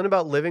recently call in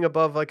about living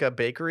above like a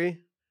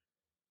bakery?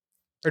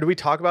 Or did we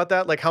talk about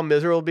that? Like how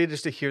miserable it would be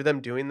just to hear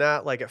them doing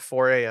that like at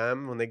 4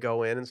 a.m. when they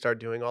go in and start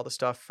doing all the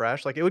stuff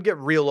fresh. Like it would get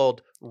real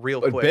old real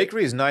But quick.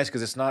 bakery is nice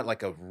because it's not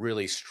like a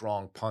really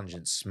strong,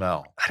 pungent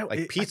smell. I don't- Like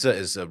it- pizza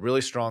is a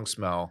really strong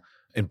smell.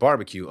 And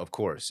barbecue, of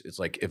course, it's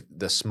like if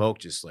the smoke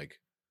just like,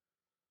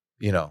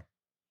 you know,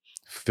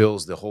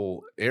 fills the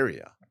whole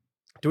area.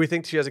 Do we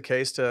think she has a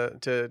case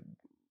to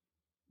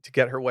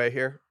get her way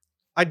here?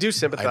 I do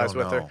sympathize don't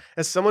with her know.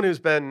 as someone who's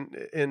been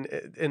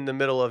in the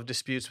middle of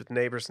disputes with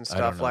neighbors and I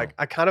don't stuff. Like know.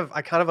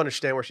 I kind of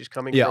understand where she's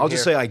coming Yeah, from. I'll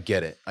just here. say I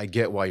get it. I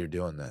get why you're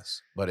doing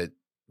this. But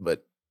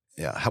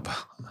yeah.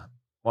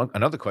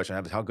 Another question I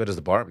have is how good is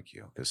the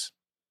barbecue? Because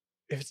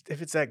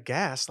if it's that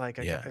gas, like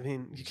Yeah, I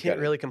mean, you you can't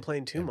gotta really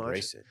complain too much.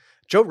 embrace it.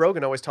 Joe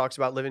Rogan always talks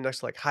about living next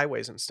to like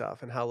highways and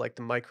stuff, and how like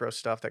the micro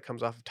stuff that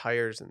comes off of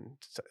tires and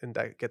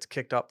that gets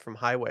kicked up from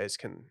highways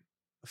can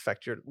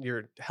affect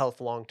your health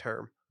long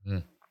term.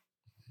 No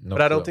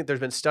But I don't clue. think there's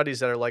been studies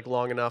that are like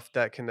long enough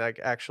that can like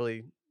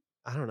actually,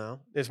 I don't know.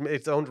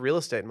 It's owned real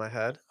estate in my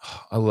head,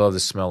 I love the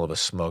smell of a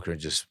smoker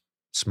just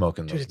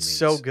smoking dude. those It's meats.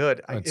 so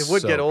good. It's It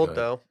would get so old good.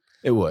 though.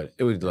 It would.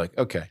 It would be like,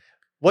 okay.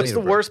 What's need the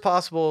a break. worst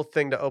possible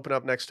thing to open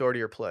up next door to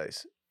your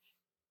place?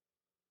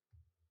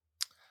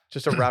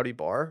 Just a rowdy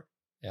bar,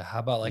 Yeah, how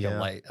about like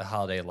Yeah. a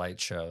holiday light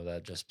show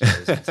that just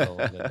plays until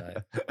midnight?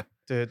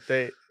 dude.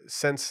 They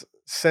since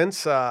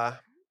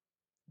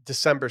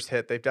December's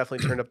hit, they've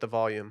definitely turned up the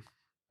volume.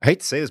 I hate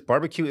to say this,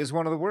 barbecue is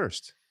one of the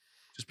worst.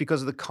 Just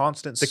because of the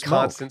constant The smoke.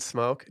 constant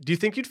smoke. Do you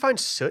think you'd find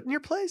soot in your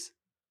place?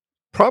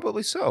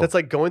 Probably so. That's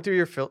like going through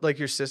your like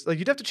your system. Like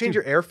you'd have to change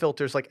Dude. your air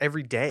filters like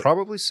every day.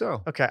 Probably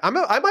so. Okay, I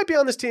might be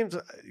on this team.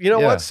 You know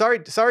Yeah. what? Sorry,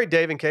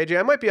 Dave and KJ.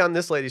 I might be on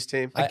this lady's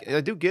team.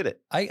 I do get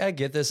it. I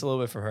get this a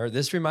little bit from her.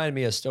 This reminded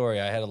me of a story.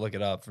 I had to look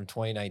it up from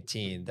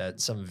 2019 that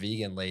some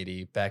vegan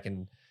lady back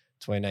in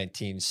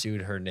 2019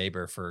 sued her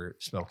neighbor for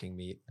smoking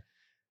meat.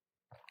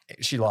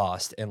 She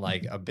lost, and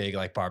like a big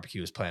like barbecue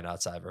was planned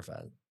outside of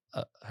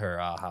her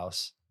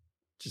house,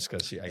 just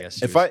because I guess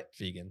she If was I-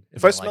 vegan.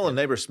 If I didn't smell like a it.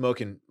 neighbor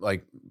smoking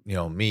like,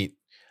 meat,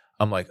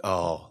 I'm like,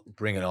 oh,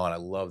 bring it on. I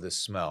love this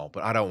smell,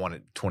 but I don't want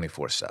it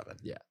 24/7.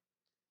 Yeah.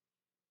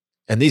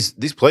 And these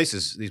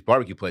places, these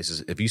barbecue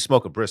places, if you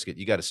smoke a brisket,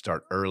 you got to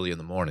start early in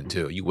the morning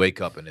too. You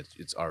wake up and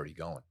it's already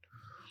going.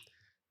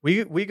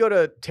 We go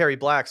to Terry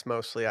Black's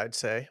mostly. I'd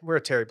say we're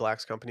a Terry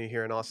Black's company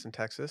here in Austin,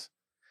 Texas.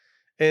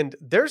 And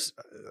there's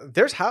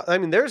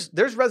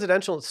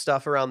residential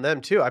stuff around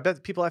them too. I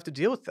bet people have to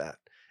deal with that.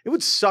 It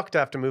would suck to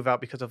have to move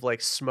out because of like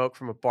smoke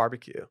from a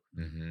barbecue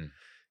Mm-hmm.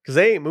 because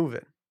they ain't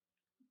moving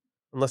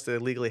unless they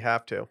legally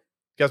have to. You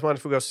guys mind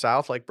if we go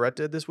south like Brett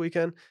did this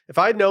weekend? If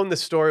I'd known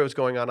this story was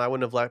going on, I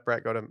wouldn't have let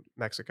Brett go to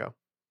Mexico.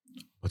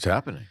 What's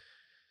happening?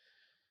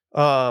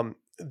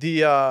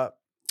 The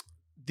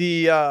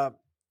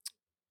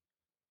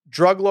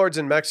drug lords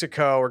in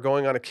Mexico are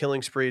going on a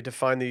killing spree to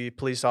find the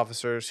police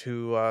officers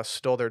who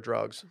stole their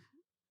drugs.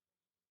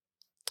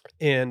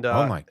 And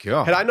Oh my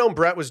God. had I known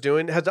Brett was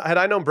going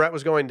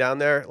down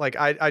there, like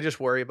I just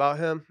worry about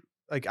him.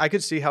 Like I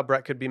could see how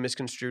Brett could be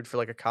misconstrued for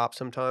like a cop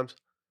sometimes.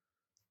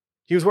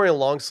 He was wearing a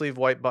long sleeve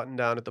white button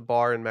down at the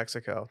bar in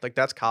Mexico. Like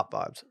that's cop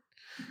vibes.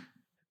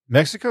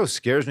 Mexico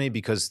scares me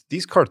because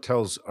these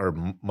cartels are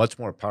much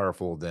more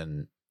powerful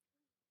than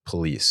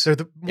police. They're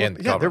And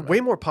they're government. way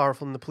more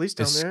powerful than the police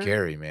down It's there.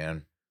 scary,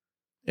 man.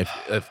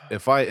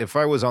 If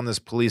I was on this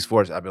police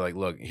force, I'd be like,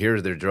 look,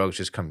 here's their drugs.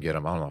 Just come get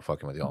them. I'm not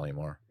fucking with y'all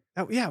anymore.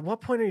 Yeah, at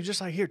what point are you just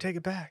like, here, take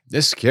it back?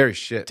 This scary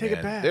shit, Take it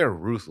man. back. They're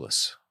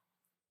ruthless.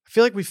 I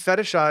feel like we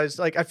fetishized,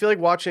 like, I feel like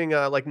watching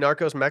like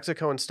Narcos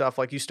Mexico and stuff,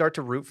 like you start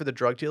to root for the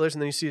drug dealers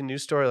and then you see a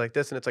news story like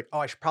this and it's like,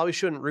 oh, probably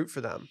shouldn't root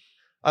for them.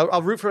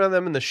 I'll root for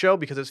them in the show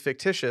because it's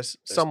fictitious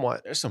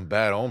somewhat. There's some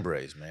bad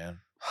hombres, man.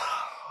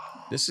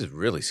 This is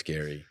really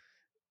scary.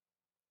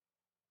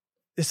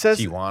 It says,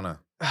 Tijuana.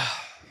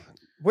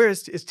 where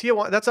is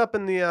Tijuana? That's up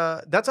in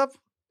the, that's up.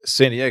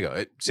 San Diego.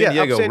 Up San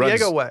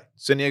Diego way.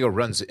 San Diego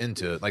runs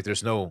into, like,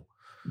 there's no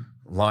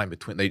line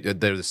between,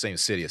 they're the same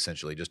city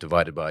essentially, just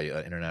divided by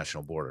an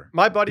international border.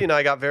 My buddy and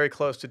I got very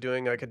close to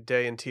doing like a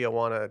day in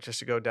Tijuana just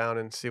to go down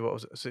and see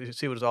what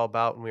it was all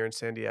about when we were in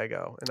San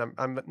Diego.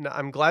 And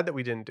I'm glad that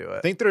we didn't do I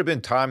it. think there have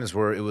been times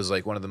where it was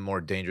like one of the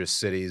more dangerous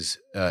cities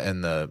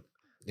in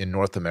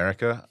North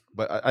America,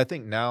 but I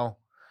think now,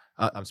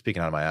 I'm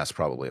speaking out of my ass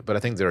probably, but I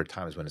think there are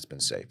times when it's been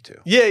safe too.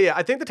 Yeah.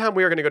 I think the time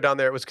we were going to go down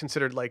there, it was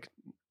considered like,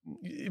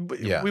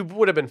 Yeah. we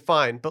would have been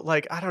fine. But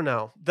like, I don't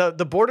know.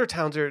 The border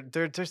towns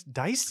they're just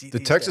dicey. The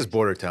these Texas days.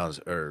 border towns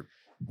are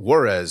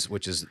Juarez,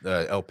 which is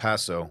El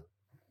Paso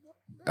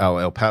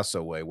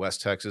way,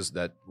 West Texas.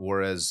 That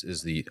Juarez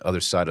is the other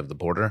side of the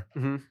border.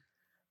 Mhm.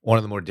 One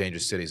of the more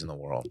dangerous cities in the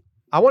world.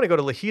 I want to go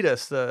to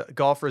Lajitas, the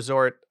golf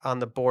resort on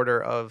the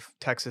border of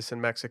Texas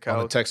and Mexico. On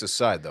the Texas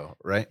side, though,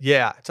 right?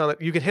 Yeah,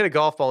 you can hit a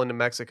golf ball into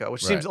Mexico,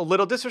 which seems Right. a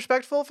little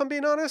disrespectful, if I'm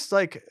being honest.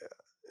 Like,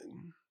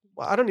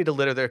 Well, I don't need to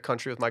litter their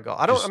country with my golf.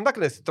 I'm not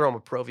going to throw them a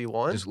Pro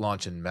V1. Just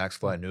launching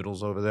MaxFly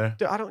noodles over there.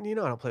 Dude, I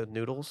don't play with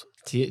noodles.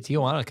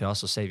 Tijuana can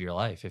also save your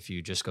life if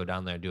you just go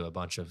down there and do a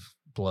bunch of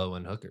blow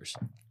and hookers.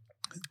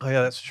 Oh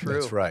yeah, that's true.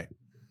 That's right.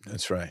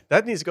 That's right.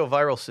 That needs to go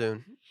viral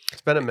soon.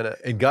 It's been a minute.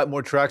 It got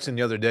more traction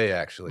the other day,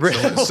 actually.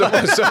 Really?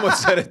 Someone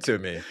said it to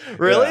me.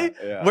 Really?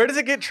 Yeah. Where does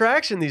it get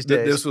traction these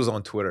days? This was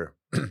on Twitter.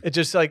 It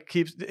just like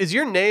keeps. Is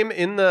your name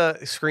in the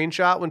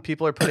screenshot when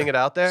people are putting it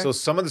out there? So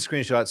some of the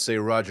screenshots say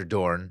Roger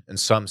Dorn, and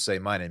some say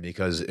my name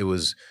because it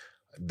was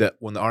that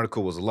when the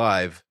article was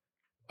live,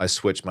 I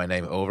switched my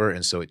name over,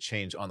 and so it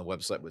changed on the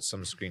website. But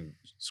some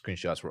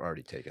screenshots were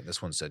already taken. This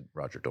one said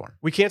Roger Dorn.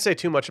 We can't say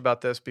too much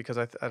about this because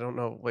I don't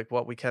know like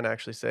what we can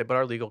actually say. But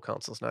our legal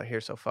counsel's not here,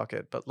 so fuck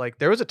it. But like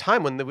there was a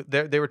time when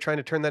they were trying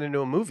to turn that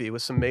into a movie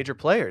with some major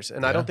players,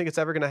 and I don't think it's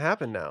ever going to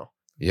happen now.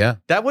 Yeah,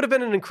 that would have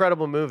been an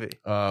incredible movie.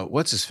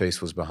 What's his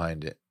face was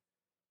behind it?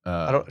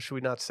 Should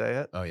we not say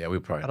it? Oh yeah, we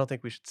probably. I don't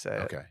think we should say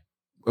it. Okay,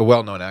 a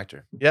well-known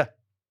actor. Yeah,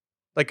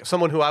 like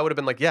someone who I would have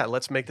been like, yeah,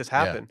 let's make this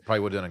happen. Yeah,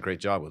 probably would have done a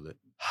great job with it.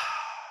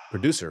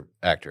 Producer,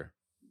 actor,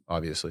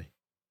 obviously.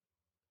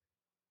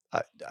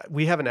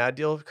 We have an ad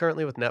deal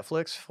currently with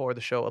Netflix for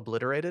the show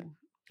Obliterated.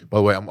 By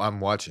the way,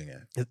 I'm watching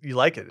it. You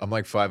like it? I'm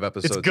like 5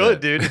 episodes. It's good,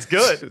 in. dude. It's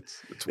good.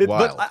 it's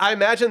wild. But I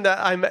imagine that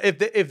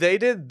if they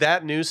did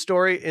that news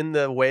story in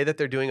the way that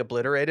they're doing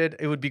Obliterated,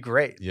 it would be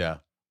great. Yeah.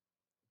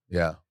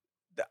 Yeah.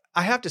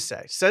 I have to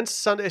say, since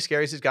Sunday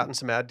Scaries has gotten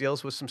some ad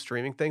deals with some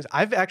streaming things,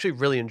 I've actually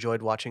really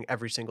enjoyed watching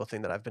every single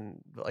thing that I've been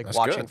That's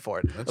watching good. for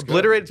it. That's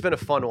Obliterated's been a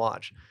fun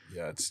watch.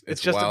 Yeah, it's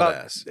just wild about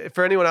ass.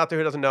 for anyone out there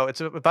who doesn't know,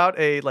 it's about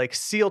a like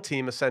SEAL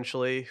team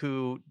essentially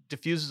who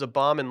defuses a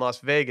bomb in Las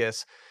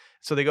Vegas.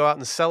 So they go out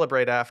and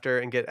celebrate after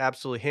and get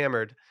absolutely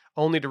hammered,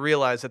 only to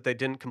realize that they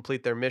didn't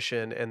complete their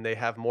mission and they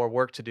have more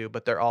work to do,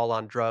 but they're all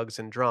on drugs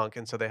and drunk,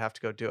 and so they have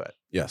to go do it.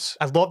 Yes.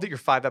 I love that you're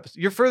 5 episodes.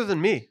 You're further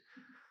than me.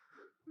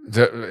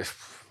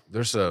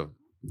 There's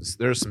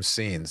some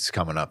scenes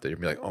coming up that you're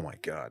gonna be like, oh my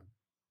God.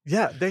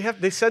 Yeah,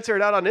 they censor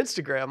it out on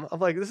Instagram.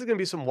 I'm like, this is gonna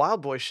be some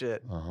wild boy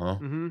shit.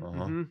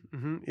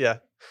 Yeah.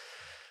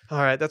 All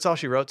right, that's all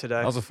she wrote today.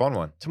 That was a fun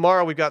one.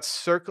 Tomorrow we've got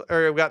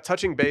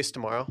touching base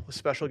tomorrow with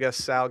special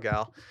guest Sal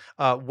Gal.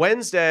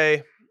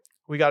 Wednesday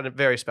we got a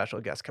very special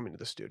guest coming to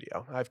the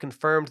studio. I've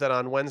confirmed that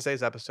on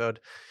Wednesday's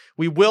episode,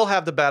 we will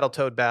have the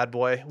Battletoad bad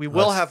boy. We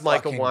will have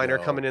Michael Weiner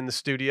coming in the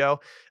studio.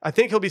 I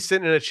think he'll be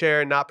sitting in a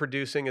chair and not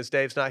producing as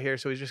Dave's not here,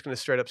 so he's just going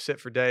to straight up sit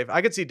for Dave.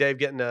 I could see Dave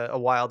getting a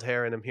wild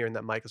hair in him hearing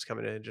that Mike is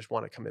coming in and just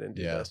want to come in and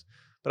do this.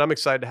 But I'm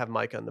excited to have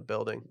Micah in the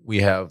building.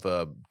 We have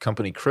a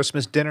company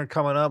Christmas dinner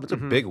coming up. It's a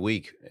big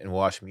week in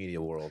Wash Media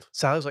world.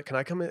 Sally was like, can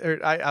I come in?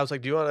 I was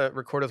like, do you want to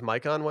record with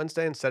Micah on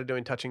Wednesday instead of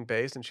doing touching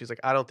base? And she's like,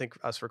 I don't think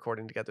us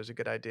recording together is a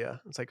good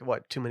idea. It's like,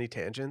 what, too many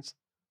tangents?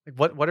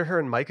 Like, what are her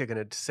and Micah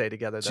going to say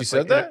together? She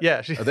said that?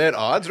 Yeah. Are they at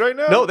odds right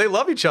now? No, they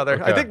love each other.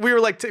 Okay. I think we were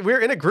like, we were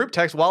in a group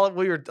text while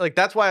we were like,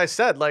 that's why I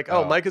said like,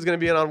 oh, Micah's going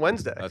to be in on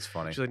Wednesday. That's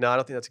funny. She's like, no, I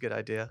don't think that's a good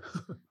idea.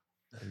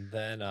 And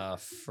then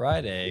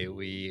Friday,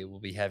 we will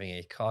be having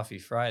a Coffee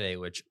Friday,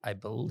 which I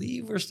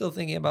believe we're still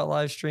thinking about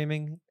live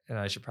streaming. And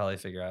I should probably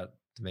figure out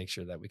to make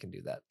sure that we can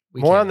do that.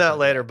 More on that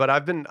later, but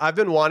I've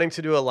been wanting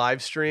to do a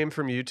live stream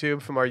from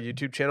our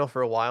YouTube channel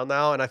for a while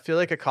now. And I feel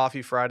like a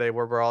Coffee Friday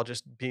where we're all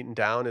just beaten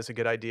down is a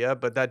good idea,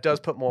 but that does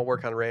put more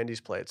work on Randy's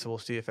plate. So we'll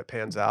see if it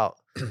pans out.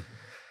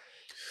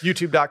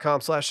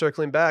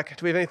 YouTube.com/circling back.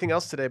 Do we have anything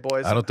else today,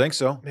 boys? I don't think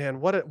so. Man,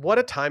 what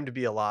a time to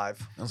be alive.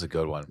 That was a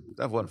good one.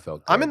 That one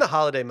felt good. I'm in the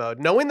holiday mode.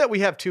 Knowing that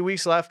we have 2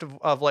 weeks left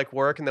of like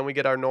work and then we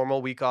get our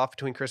normal week off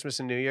between Christmas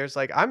and New Year's,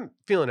 like I'm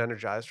feeling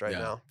energized right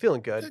now.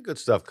 Feeling good. Good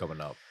stuff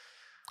coming up.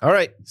 All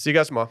right. See you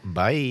guys tomorrow.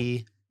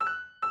 Bye.